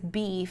price of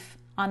beef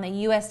on the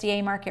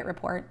USDA market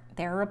report,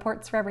 there are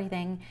reports for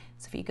everything.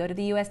 So if you go to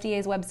the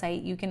USDA's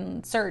website, you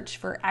can search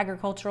for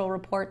agricultural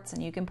reports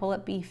and you can pull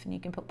up beef and you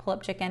can pull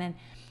up chicken, and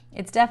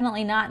it's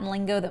definitely not in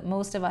lingo that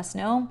most of us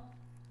know,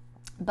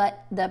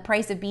 but the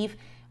price of beef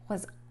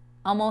was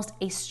almost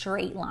a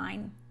straight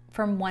line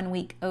from one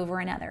week over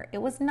another. It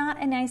was not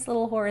a nice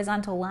little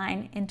horizontal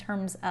line in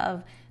terms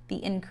of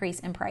the increase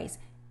in price.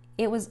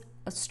 It was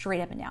a straight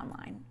up and down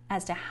line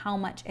as to how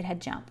much it had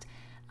jumped.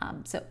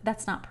 So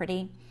that's not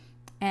pretty.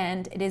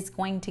 And it is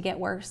going to get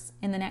worse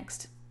in the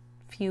next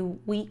few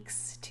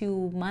weeks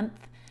to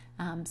month.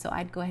 So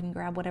I'd go ahead and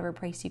grab whatever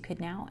price you could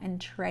now and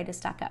try to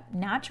stock up.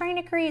 Not trying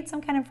to create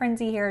some kind of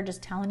frenzy here,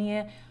 just telling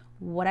you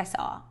what I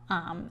saw.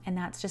 And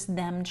that's just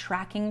them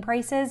tracking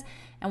prices.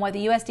 And what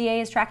the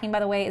USDA is tracking, by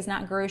the way, is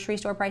not grocery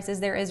store prices.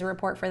 There is a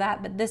report for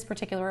that, but this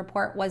particular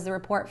report was the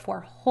report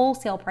for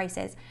wholesale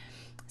prices.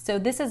 So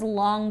this is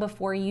long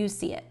before you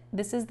see it.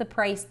 This is the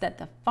price that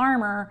the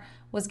farmer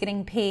was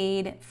getting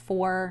paid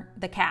for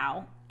the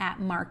cow at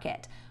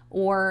market,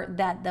 or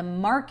that the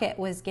market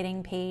was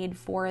getting paid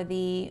for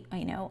the,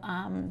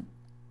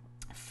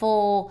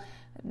 full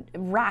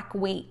rack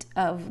weight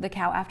of the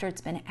cow after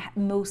it's been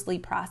mostly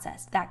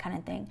processed, that kind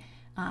of thing.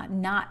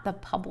 Not the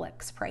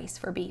Publix price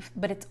for beef,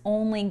 but it's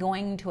only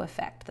going to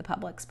affect the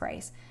Publix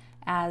price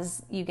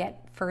as you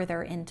get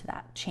further into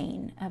that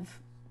chain of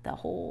the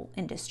whole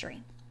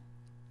industry.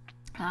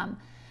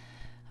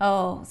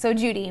 So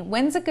Judy,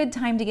 when's a good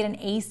time to get an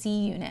AC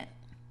unit?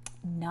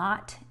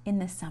 Not in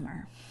the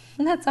summer.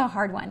 That's a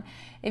hard one.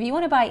 If you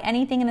want to buy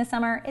anything in the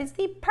summer, it's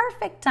the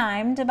perfect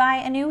time to buy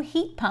a new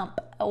heat pump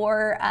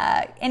or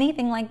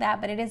anything like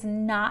that, but it is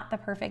not the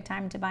perfect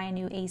time to buy a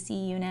new AC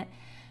unit.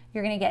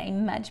 You're going to get a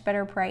much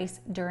better price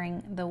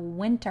during the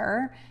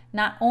winter,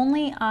 not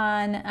only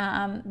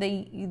on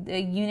the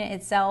unit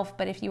itself,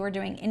 but if you were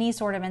doing any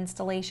sort of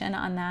installation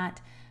on that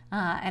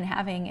and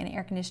having an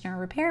air conditioner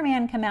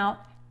repairman come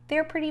out,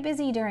 they're pretty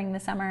busy during the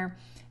summer.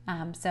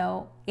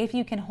 So if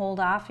you can hold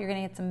off, you're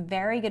going to get some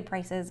very good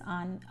prices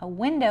on a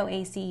window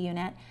AC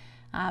unit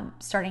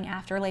starting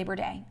after Labor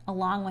Day,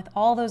 along with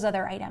all those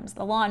other items,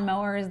 the lawn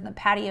mowers, the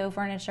patio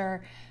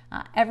furniture,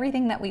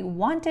 everything that we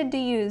wanted to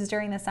use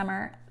during the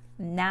summer.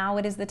 Now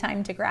it is the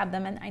time to grab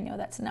them, and I know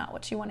that's not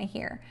what you want to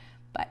hear,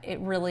 but it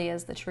really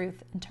is the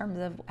truth in terms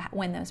of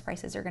when those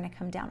prices are going to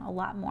come down a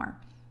lot more.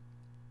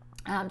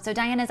 So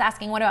Diana's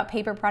asking, what about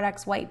paper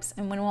products, wipes,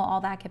 and when will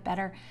all that get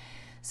better?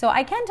 So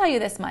I can tell you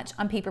this much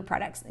on paper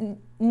products.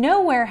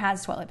 Nowhere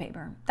has toilet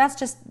paper. That's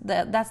just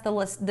the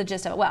list, the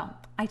gist of it. Well,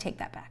 I take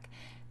that back.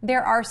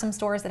 There are some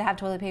stores that have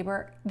toilet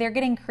paper. They're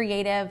getting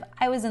creative.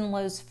 I was in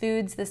Lowe's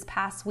Foods this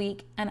past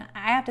week, and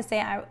I have to say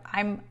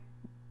I'm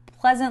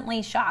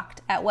pleasantly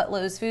shocked at what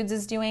Lowe's Foods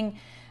is doing.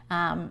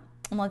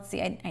 Let's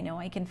see, I know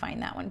I can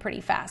find that one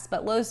pretty fast,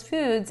 but Lowe's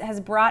Foods has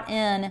brought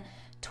in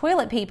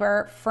toilet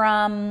paper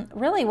from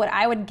really what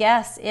I would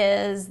guess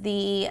is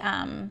the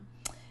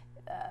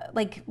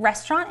like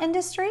restaurant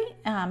industry,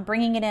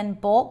 bringing it in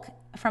bulk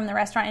from the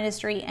restaurant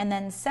industry and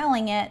then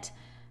selling it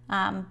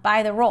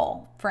by the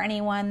roll. For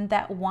anyone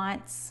that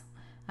wants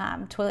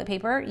toilet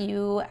paper,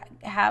 you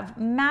have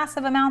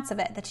massive amounts of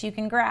it that you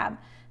can grab.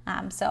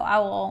 So I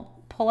will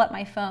pull up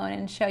my phone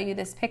and show you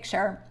this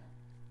picture.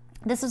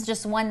 This is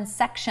just one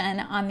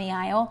section on the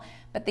aisle,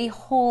 but the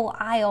whole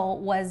aisle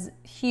was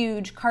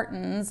huge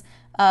cartons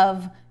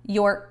of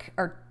York,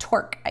 or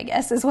Tork, I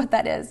guess is what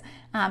that is.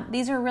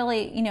 These are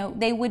really,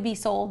 they would be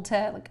sold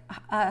to like,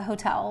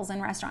 hotels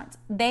and restaurants.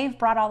 They've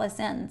brought all this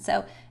in.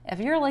 So if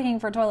you're looking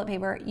for toilet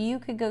paper, you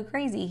could go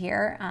crazy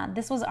here.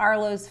 This was our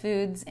Lowe's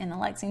Foods in the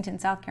Lexington,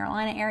 South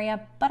Carolina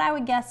area, but I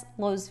would guess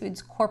Lowe's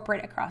Foods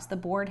corporate across the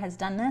board has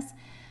done this.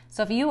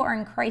 So if you are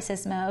in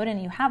crisis mode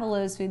and you have a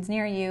Lowe's Foods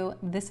near you,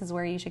 this is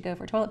where you should go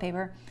for toilet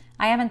paper.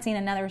 I haven't seen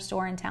another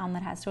store in town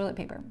that has toilet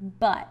paper,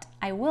 but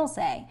I will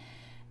say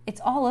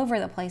it's all over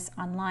the place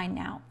online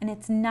now, and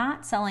it's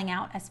not selling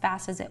out as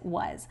fast as it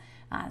was.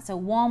 So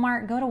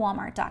Walmart, go to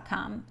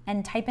walmart.com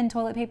and type in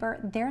toilet paper.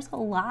 There's a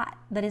lot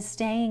that is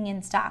staying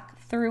in stock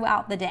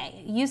throughout the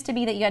day. It used to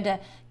be that you had to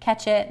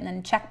catch it and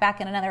then check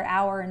back in another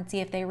hour and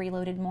see if they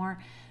reloaded more.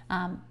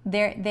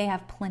 They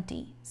have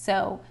plenty.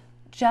 So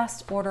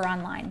just order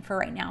online for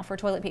right now for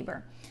toilet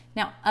paper.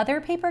 Now, other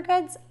paper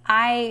goods,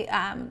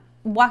 I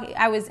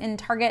was in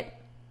Target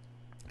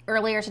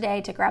earlier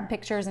today to grab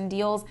pictures and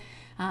deals.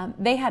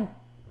 They had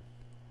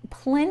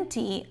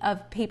plenty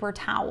of paper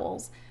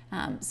towels.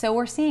 So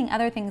we're seeing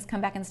other things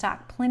come back in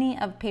stock. Plenty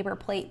of paper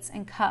plates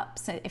and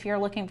cups. If you're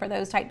looking for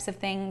those types of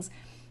things,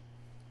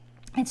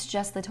 it's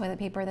just the toilet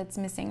paper that's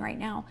missing right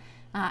now.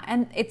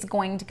 And it's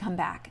going to come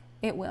back.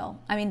 It will.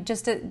 I mean,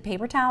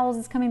 paper towels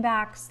is coming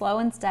back slow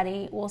and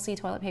steady. We'll see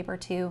toilet paper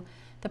too.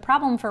 The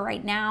problem for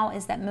right now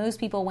is that most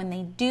people, when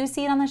they do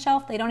see it on the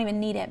shelf, they don't even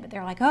need it, but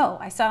they're like, oh,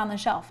 I saw it on the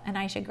shelf and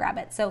I should grab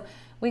it. So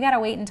we got to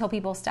wait until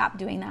people stop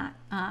doing that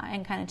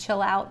and kind of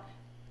chill out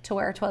to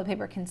where toilet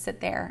paper can sit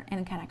there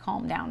and kind of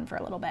calm down for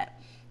a little bit.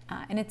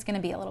 And it's going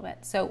to be a little bit.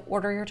 So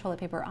order your toilet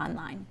paper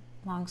online.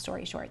 Long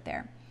story short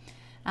there.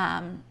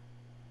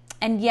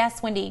 And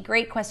yes, Wendy,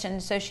 great question.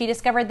 So she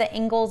discovered that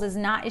Ingles is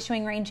not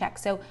issuing rain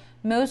checks. So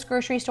most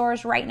grocery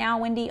stores right now,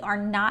 Wendy, are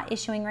not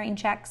issuing rain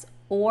checks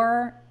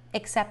or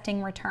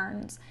accepting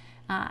returns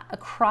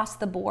across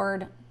the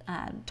board,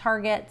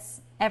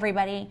 Targets,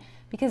 everybody,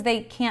 because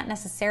they can't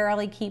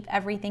necessarily keep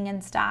everything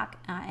in stock,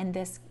 and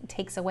this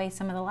takes away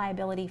some of the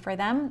liability for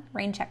them.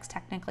 Rain checks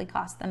technically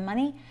cost them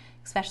money,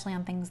 especially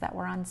on things that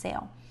were on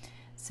sale.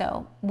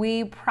 So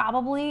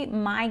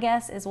my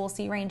guess is we'll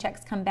see rain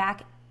checks come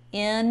back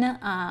in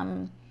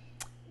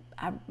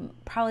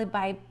probably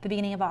by the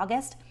beginning of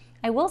August.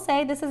 I will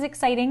say this is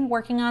exciting,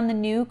 working on the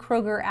new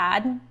Kroger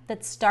ad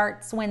that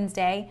starts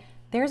Wednesday.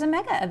 There's a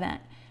mega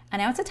event. I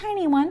know it's a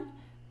tiny one,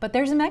 but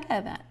there's a mega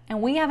event.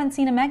 And we haven't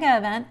seen a mega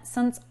event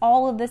since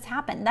all of this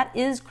happened. That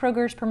is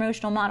Kroger's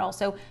promotional model.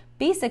 So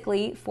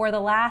basically, for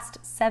the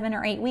last 7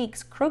 or 8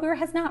 weeks, Kroger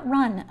has not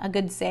run a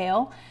good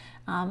sale,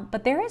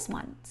 but there is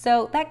one.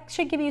 So that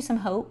should give you some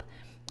hope.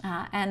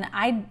 And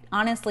I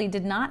honestly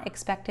did not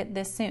expect it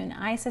this soon.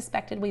 I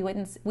suspected we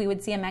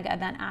would see a mega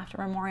event after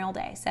Memorial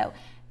Day. So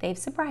they've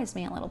surprised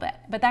me a little bit.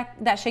 But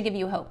that should give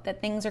you hope that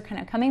things are kind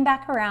of coming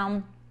back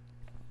around.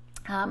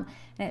 And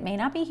it may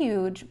not be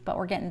huge, but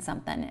we're getting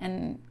something,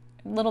 and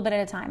a little bit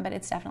at a time, but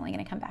it's definitely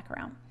going to come back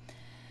around.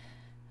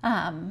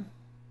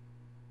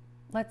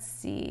 Let's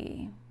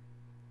see.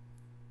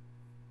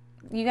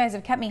 You guys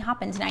have kept me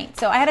hopping tonight.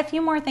 So I had a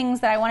few more things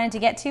that I wanted to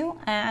get to,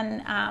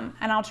 and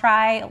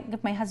I'll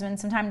give my husband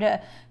some time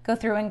to go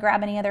through and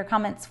grab any other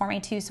comments for me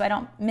too, so I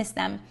don't miss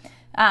them.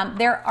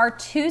 There are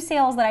 2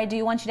 sales that I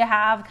do want you to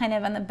have kind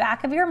of on the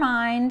back of your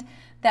mind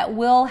that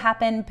will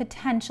happen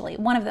potentially.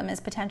 One of them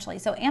is potentially.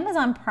 So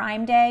Amazon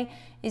Prime Day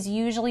is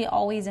usually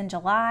always in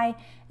July.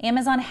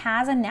 Amazon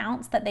has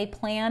announced that they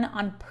plan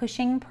on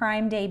pushing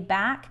Prime Day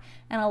back,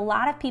 and a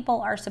lot of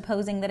people are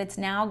supposing that it's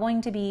now going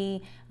to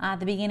be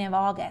the beginning of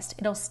August.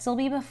 It'll still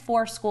be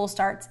before school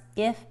starts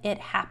if it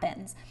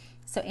happens.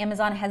 So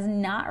Amazon has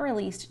not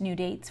released new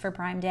dates for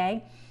Prime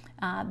Day.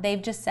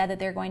 They've just said that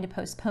they're going to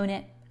postpone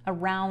it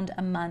around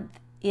a month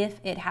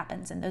if it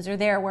happens, and those are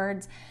their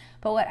words.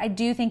 But what I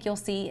do think you'll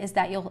see is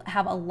that you'll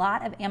have a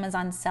lot of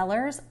Amazon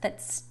sellers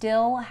that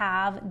still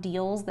have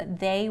deals that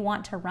they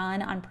want to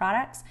run on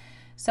products.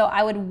 So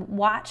I would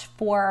watch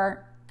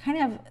for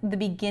kind of the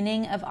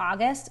beginning of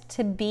August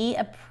to be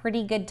a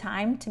pretty good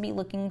time to be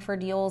looking for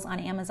deals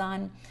on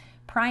Amazon.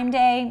 Prime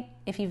Day,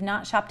 if you've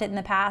not shopped it in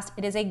the past,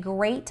 it is a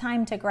great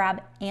time to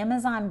grab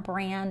Amazon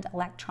brand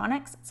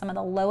electronics. Some of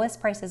the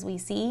lowest prices we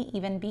see,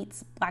 even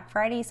beats Black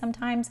Friday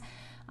sometimes,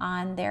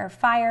 on their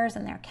Fires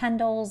and their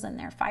Kindles and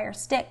their Fire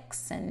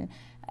Sticks and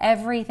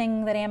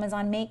everything that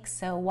Amazon makes,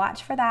 so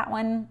watch for that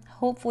one.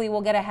 Hopefully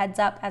we'll get a heads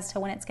up as to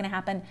when it's going to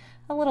happen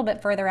a little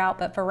bit further out,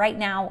 but for right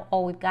now,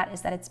 all we've got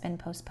is that it's been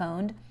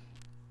postponed.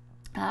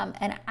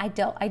 And I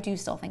do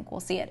still think we'll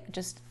see it,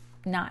 just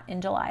not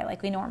in July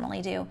like we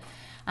normally do.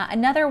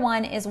 Another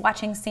one is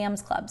watching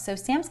Sam's Club. So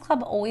Sam's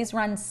Club always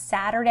runs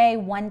Saturday,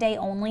 one day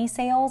only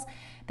sales.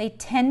 They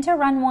tend to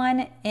run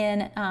one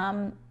in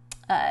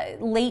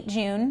late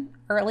June,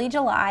 early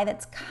July.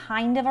 That's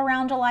kind of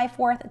around July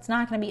 4th. It's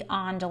not going to be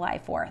on July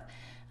 4th,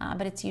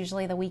 but it's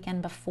usually the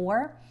weekend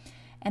before.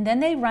 And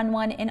then they run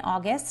one in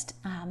August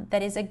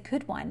that is a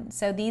good one.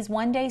 So these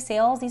one-day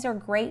sales, these are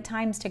great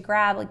times to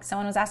grab. Like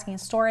someone was asking, a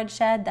storage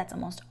shed, that's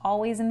almost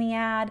always in the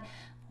ad.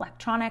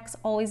 Electronics,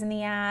 always in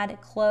the ad.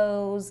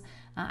 Clothes,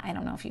 I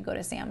don't know if you go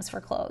to Sam's for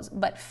clothes,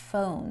 but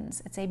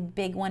phones, it's a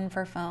big one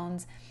for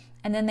phones.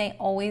 And then they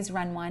always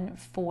run one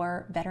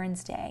for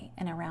Veterans Day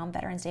and around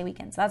Veterans Day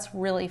weekend. So that's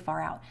really far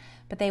out.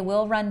 But they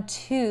will run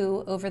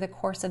 2 over the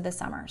course of the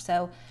summer.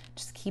 So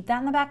just keep that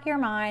in the back of your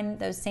mind.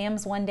 Those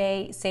Sam's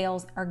one-day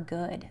sales are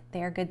good.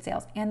 They are good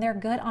sales. And they're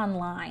good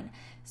online.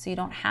 So you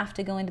don't have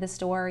to go into the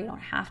store. You don't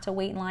have to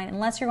wait in line.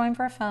 Unless you're going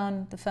for a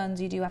phone. The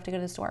phones, you do have to go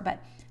to the store,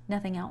 but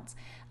nothing else.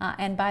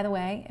 And by the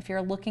way, if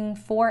you're looking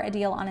for a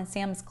deal on a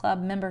Sam's Club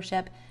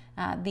membership,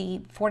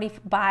 the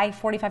buy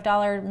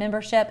 $45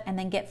 membership and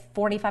then get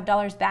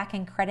 $45 back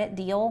in credit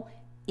deal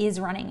is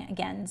running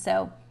again.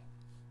 So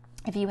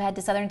if you head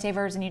to Southern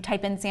Savers and you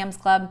type in Sam's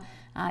Club,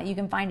 you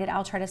can find it.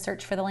 I'll try to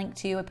search for the link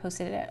too. I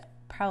posted it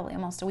probably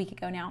almost a week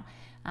ago now.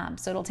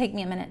 So it'll take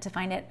me a minute to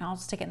find it, and I'll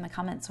stick it in the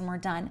comments when we're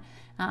done.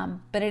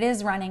 But it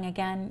is running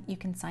again. You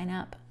can sign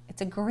up.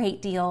 It's a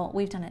great deal.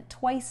 We've done it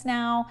twice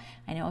now.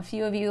 I know a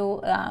few of you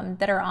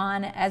that are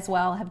on as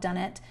well have done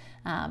it.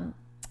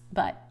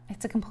 But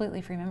it's a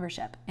completely free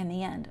membership in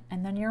the end.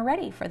 And then you're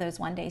ready for those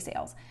one-day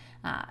sales.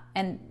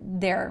 And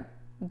they're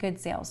good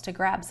sales to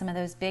grab some of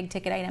those big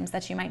ticket items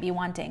that you might be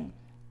wanting.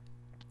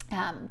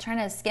 Trying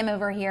to skim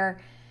over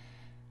here.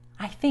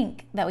 I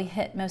think that we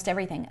hit most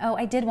everything. Oh,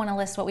 I did want to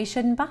list what we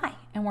shouldn't buy,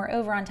 and we're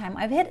over on time.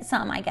 I've hit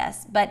some, I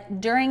guess,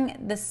 but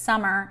during the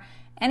summer,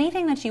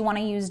 anything that you want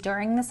to use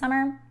during the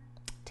summer,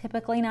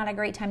 typically not a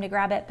great time to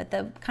grab it, but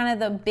the kind of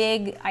the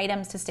big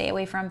items to stay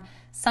away from: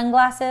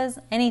 sunglasses,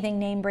 anything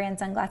name brand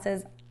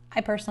sunglasses.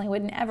 I personally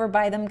wouldn't ever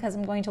buy them because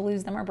I'm going to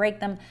lose them or break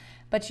them,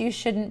 but you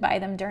shouldn't buy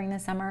them during the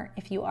summer.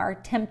 If you are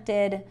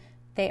tempted,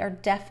 they are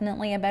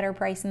definitely a better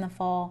price in the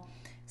fall.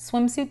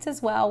 Swimsuits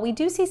as well. We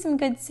do see some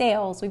good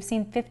sales. We've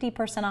seen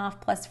 50% off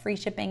plus free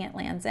shipping at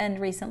Land's End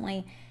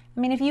recently. I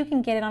mean, if you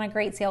can get it on a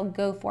great sale,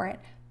 go for it.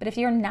 But if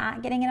you're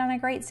not getting it on a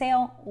great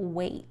sale,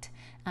 wait,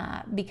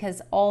 because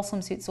all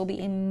swimsuits will be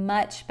a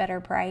much better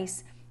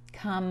price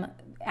come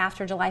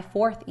after July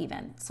 4th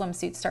even.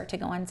 Swimsuits start to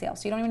go on sale.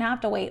 So you don't even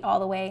have to wait all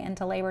the way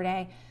until Labor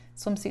Day.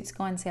 Swimsuits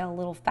go on sale a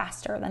little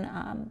faster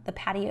than the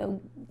patio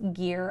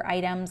gear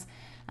items.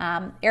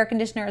 Air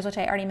conditioners, which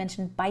I already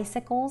mentioned.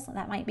 Bicycles,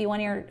 that might be one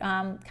you're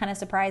kind of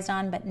surprised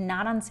on, but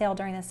not on sale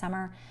during the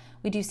summer.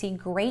 We do see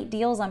great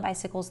deals on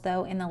bicycles,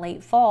 though, in the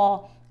late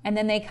fall, and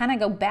then they kind of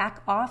go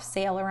back off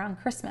sale around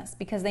Christmas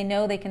because they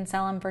know they can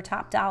sell them for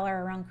top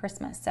dollar around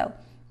Christmas. So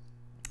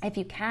if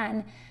you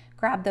can,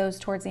 grab those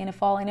towards the end of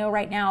fall. I know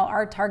right now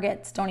our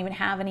Targets don't even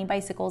have any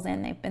bicycles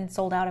in. They've been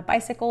sold out of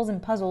bicycles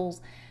and puzzles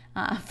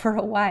for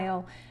a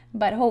while.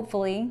 But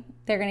hopefully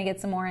they're going to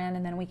get some more in,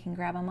 and then we can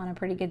grab them on a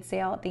pretty good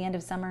sale at the end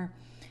of summer.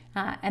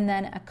 And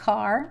then a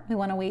car, we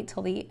want to wait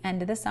till the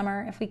end of the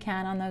summer if we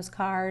can on those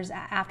cars.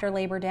 After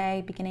Labor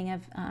Day, beginning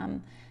of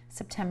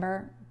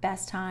September,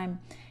 best time.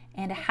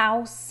 And a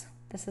house,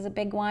 this is a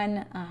big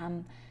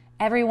one.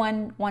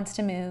 Everyone wants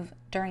to move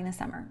during the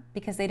summer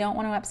because they don't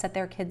want to upset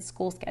their kids'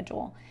 school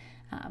schedule.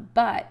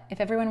 But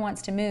if everyone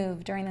wants to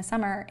move during the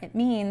summer, it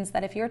means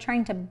that if you're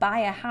trying to buy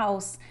a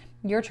house,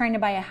 you're trying to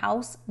buy a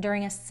house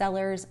during a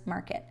seller's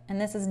market. And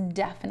this is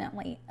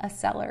definitely a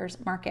seller's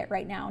market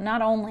right now,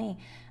 not only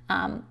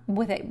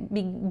with it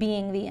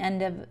being the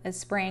end of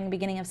spring,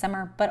 beginning of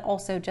summer, but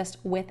also just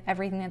with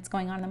everything that's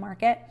going on in the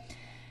market.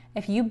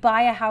 If you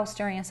buy a house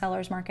during a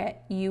seller's market,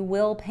 you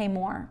will pay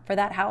more for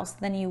that house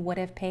than you would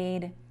have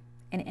paid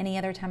in any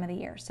other time of the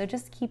year. So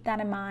just keep that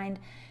in mind.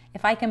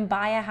 If I can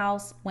buy a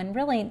house when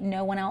really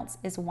no one else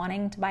is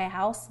wanting to buy a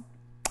house,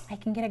 I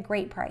can get a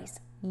great price.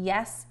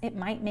 Yes, it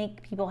might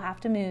make people have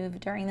to move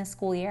during the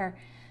school year,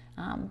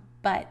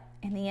 but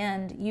in the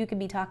end, you could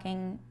be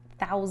talking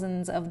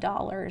thousands of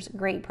dollars.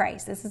 Great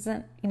price. This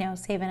isn't,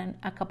 saving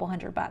a couple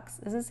 $100.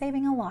 This is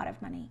saving a lot of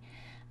money.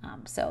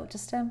 So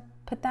just to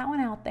put that one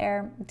out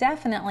there,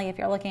 definitely if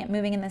you're looking at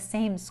moving in the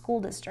same school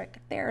district,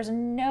 there's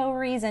no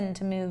reason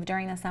to move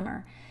during the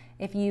summer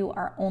if you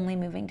are only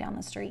moving down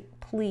the street.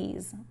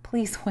 Please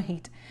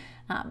wait.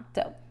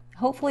 So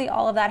hopefully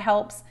all of that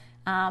helps.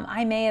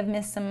 I may have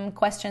missed some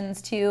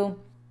questions too,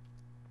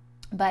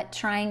 but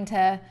trying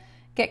to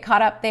get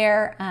caught up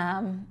there.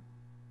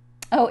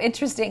 Oh,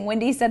 interesting.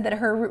 Wendy said that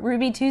her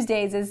Ruby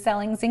Tuesdays is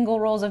selling single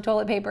rolls of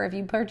toilet paper if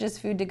you purchase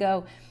food to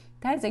go.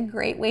 That is a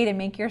great way to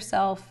make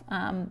yourself,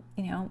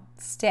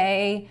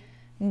 stay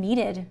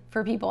needed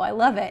for people. I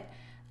love it.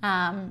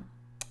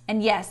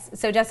 And yes,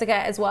 so Jessica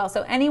as well.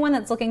 So anyone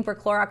that's looking for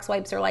Clorox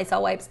wipes or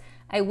Lysol wipes,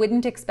 I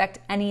wouldn't expect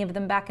any of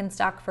them back in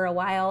stock for a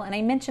while. And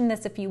I mentioned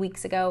this a few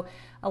weeks ago.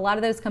 A lot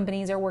of those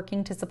companies are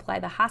working to supply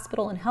the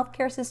hospital and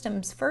healthcare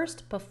systems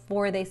first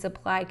before they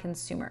supply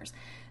consumers.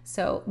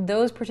 So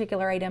those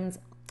particular items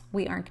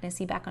we aren't going to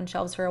see back on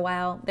shelves for a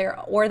while.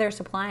 They're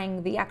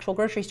supplying the actual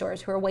grocery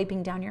stores who are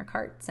wiping down your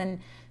carts and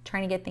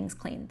trying to get things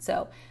clean.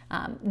 So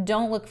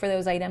don't look for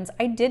those items.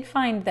 I did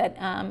find that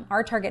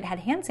our Target had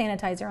hand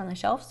sanitizer on the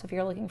shelf, so if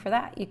you're looking for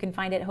that, you can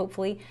find it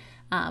hopefully,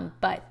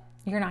 but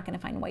you're not going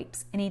to find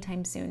wipes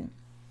anytime soon.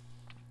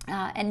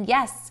 And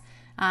yes,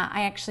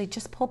 I actually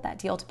just pulled that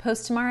deal to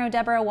post tomorrow.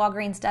 Deborah,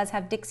 Walgreens does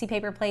have Dixie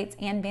paper plates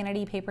and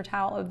vanity paper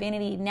towel,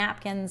 vanity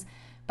napkins,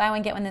 buy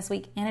one, get one this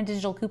week, and a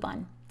digital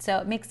coupon. So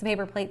it makes the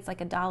paper plates like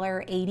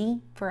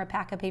 $1.80 for a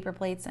pack of paper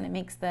plates, and it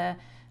makes the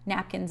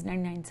napkins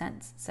 99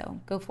 cents. So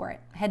go for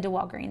it. Head to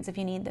Walgreens if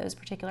you need those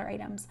particular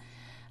items.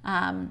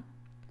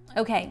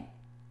 Okay.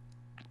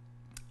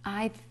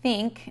 I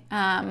think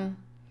I'm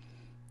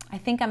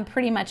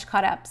pretty much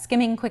caught up,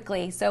 skimming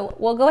quickly. So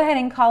we'll go ahead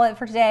and call it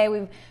for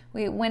today.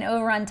 We went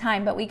over on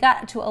time, but we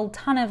got to a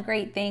ton of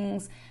great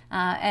things.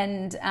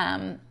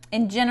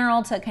 In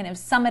general, to kind of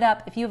sum it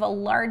up, if you have a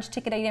large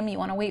ticket item, you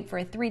want to wait for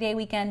a 3-day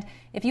weekend.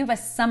 If you have a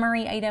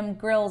summary item,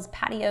 grills,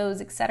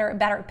 patios, etc.,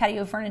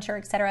 patio furniture,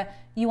 etc.,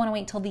 you want to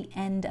wait till the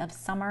end of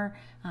summer,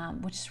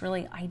 which is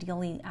really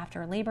ideally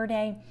after Labor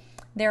Day.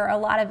 There are a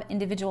lot of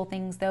individual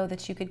things, though,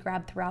 that you could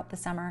grab throughout the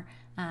summer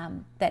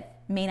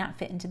that may not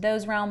fit into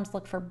those realms.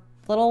 Look for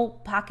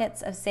little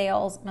pockets of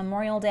sales,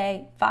 Memorial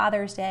Day,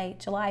 Father's Day,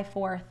 July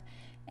 4th,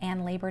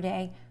 and Labor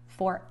Day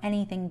for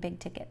anything big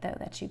ticket, though,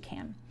 that you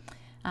can.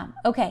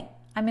 Okay,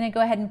 I'm going to go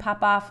ahead and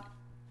pop off.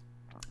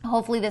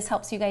 Hopefully this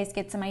helps you guys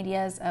get some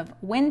ideas of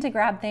when to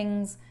grab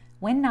things,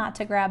 when not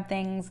to grab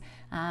things.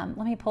 Let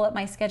me pull up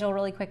my schedule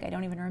really quick. I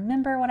don't even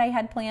remember what I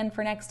had planned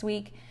for next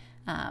week,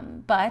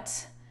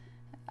 but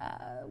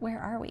where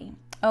are we?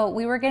 Oh,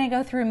 we were going to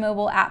go through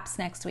mobile apps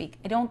next week.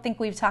 I don't think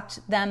we've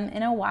talked them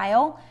in a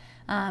while.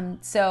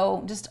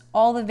 So just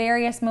all the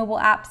various mobile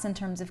apps in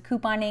terms of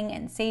couponing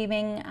and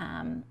saving.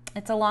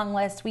 It's a long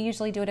list. We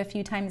usually do it a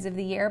few times of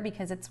the year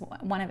because it's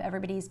one of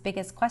everybody's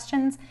biggest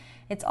questions.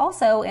 It's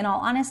also, in all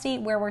honesty,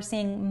 where we're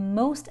seeing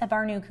most of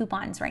our new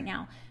coupons right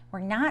now. We're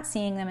not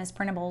seeing them as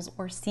printables.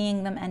 We're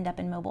seeing them end up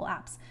in mobile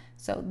apps.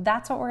 So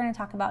that's what we're going to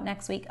talk about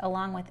next week,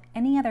 along with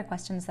any other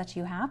questions that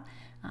you have.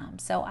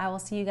 So I will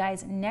see you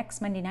guys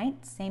next Monday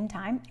night, same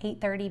time,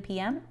 8:30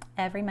 p.m.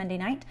 every Monday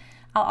night.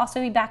 I'll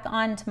also be back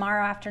on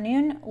tomorrow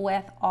afternoon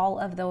with all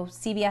of those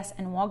CVS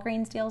and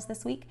Walgreens deals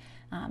this week.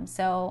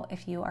 So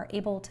if you are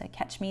able to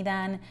catch me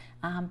then,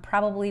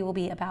 probably will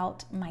be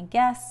about my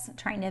guests,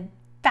 trying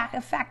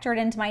to factor it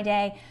into my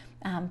day,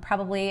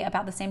 probably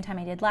about the same time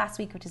I did last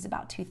week, which is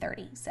about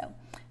 2:30. So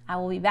I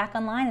will be back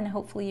online, and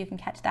hopefully you can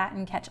catch that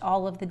and catch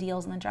all of the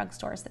deals in the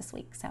drugstores this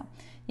week. So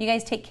you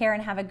guys take care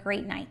and have a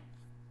great night.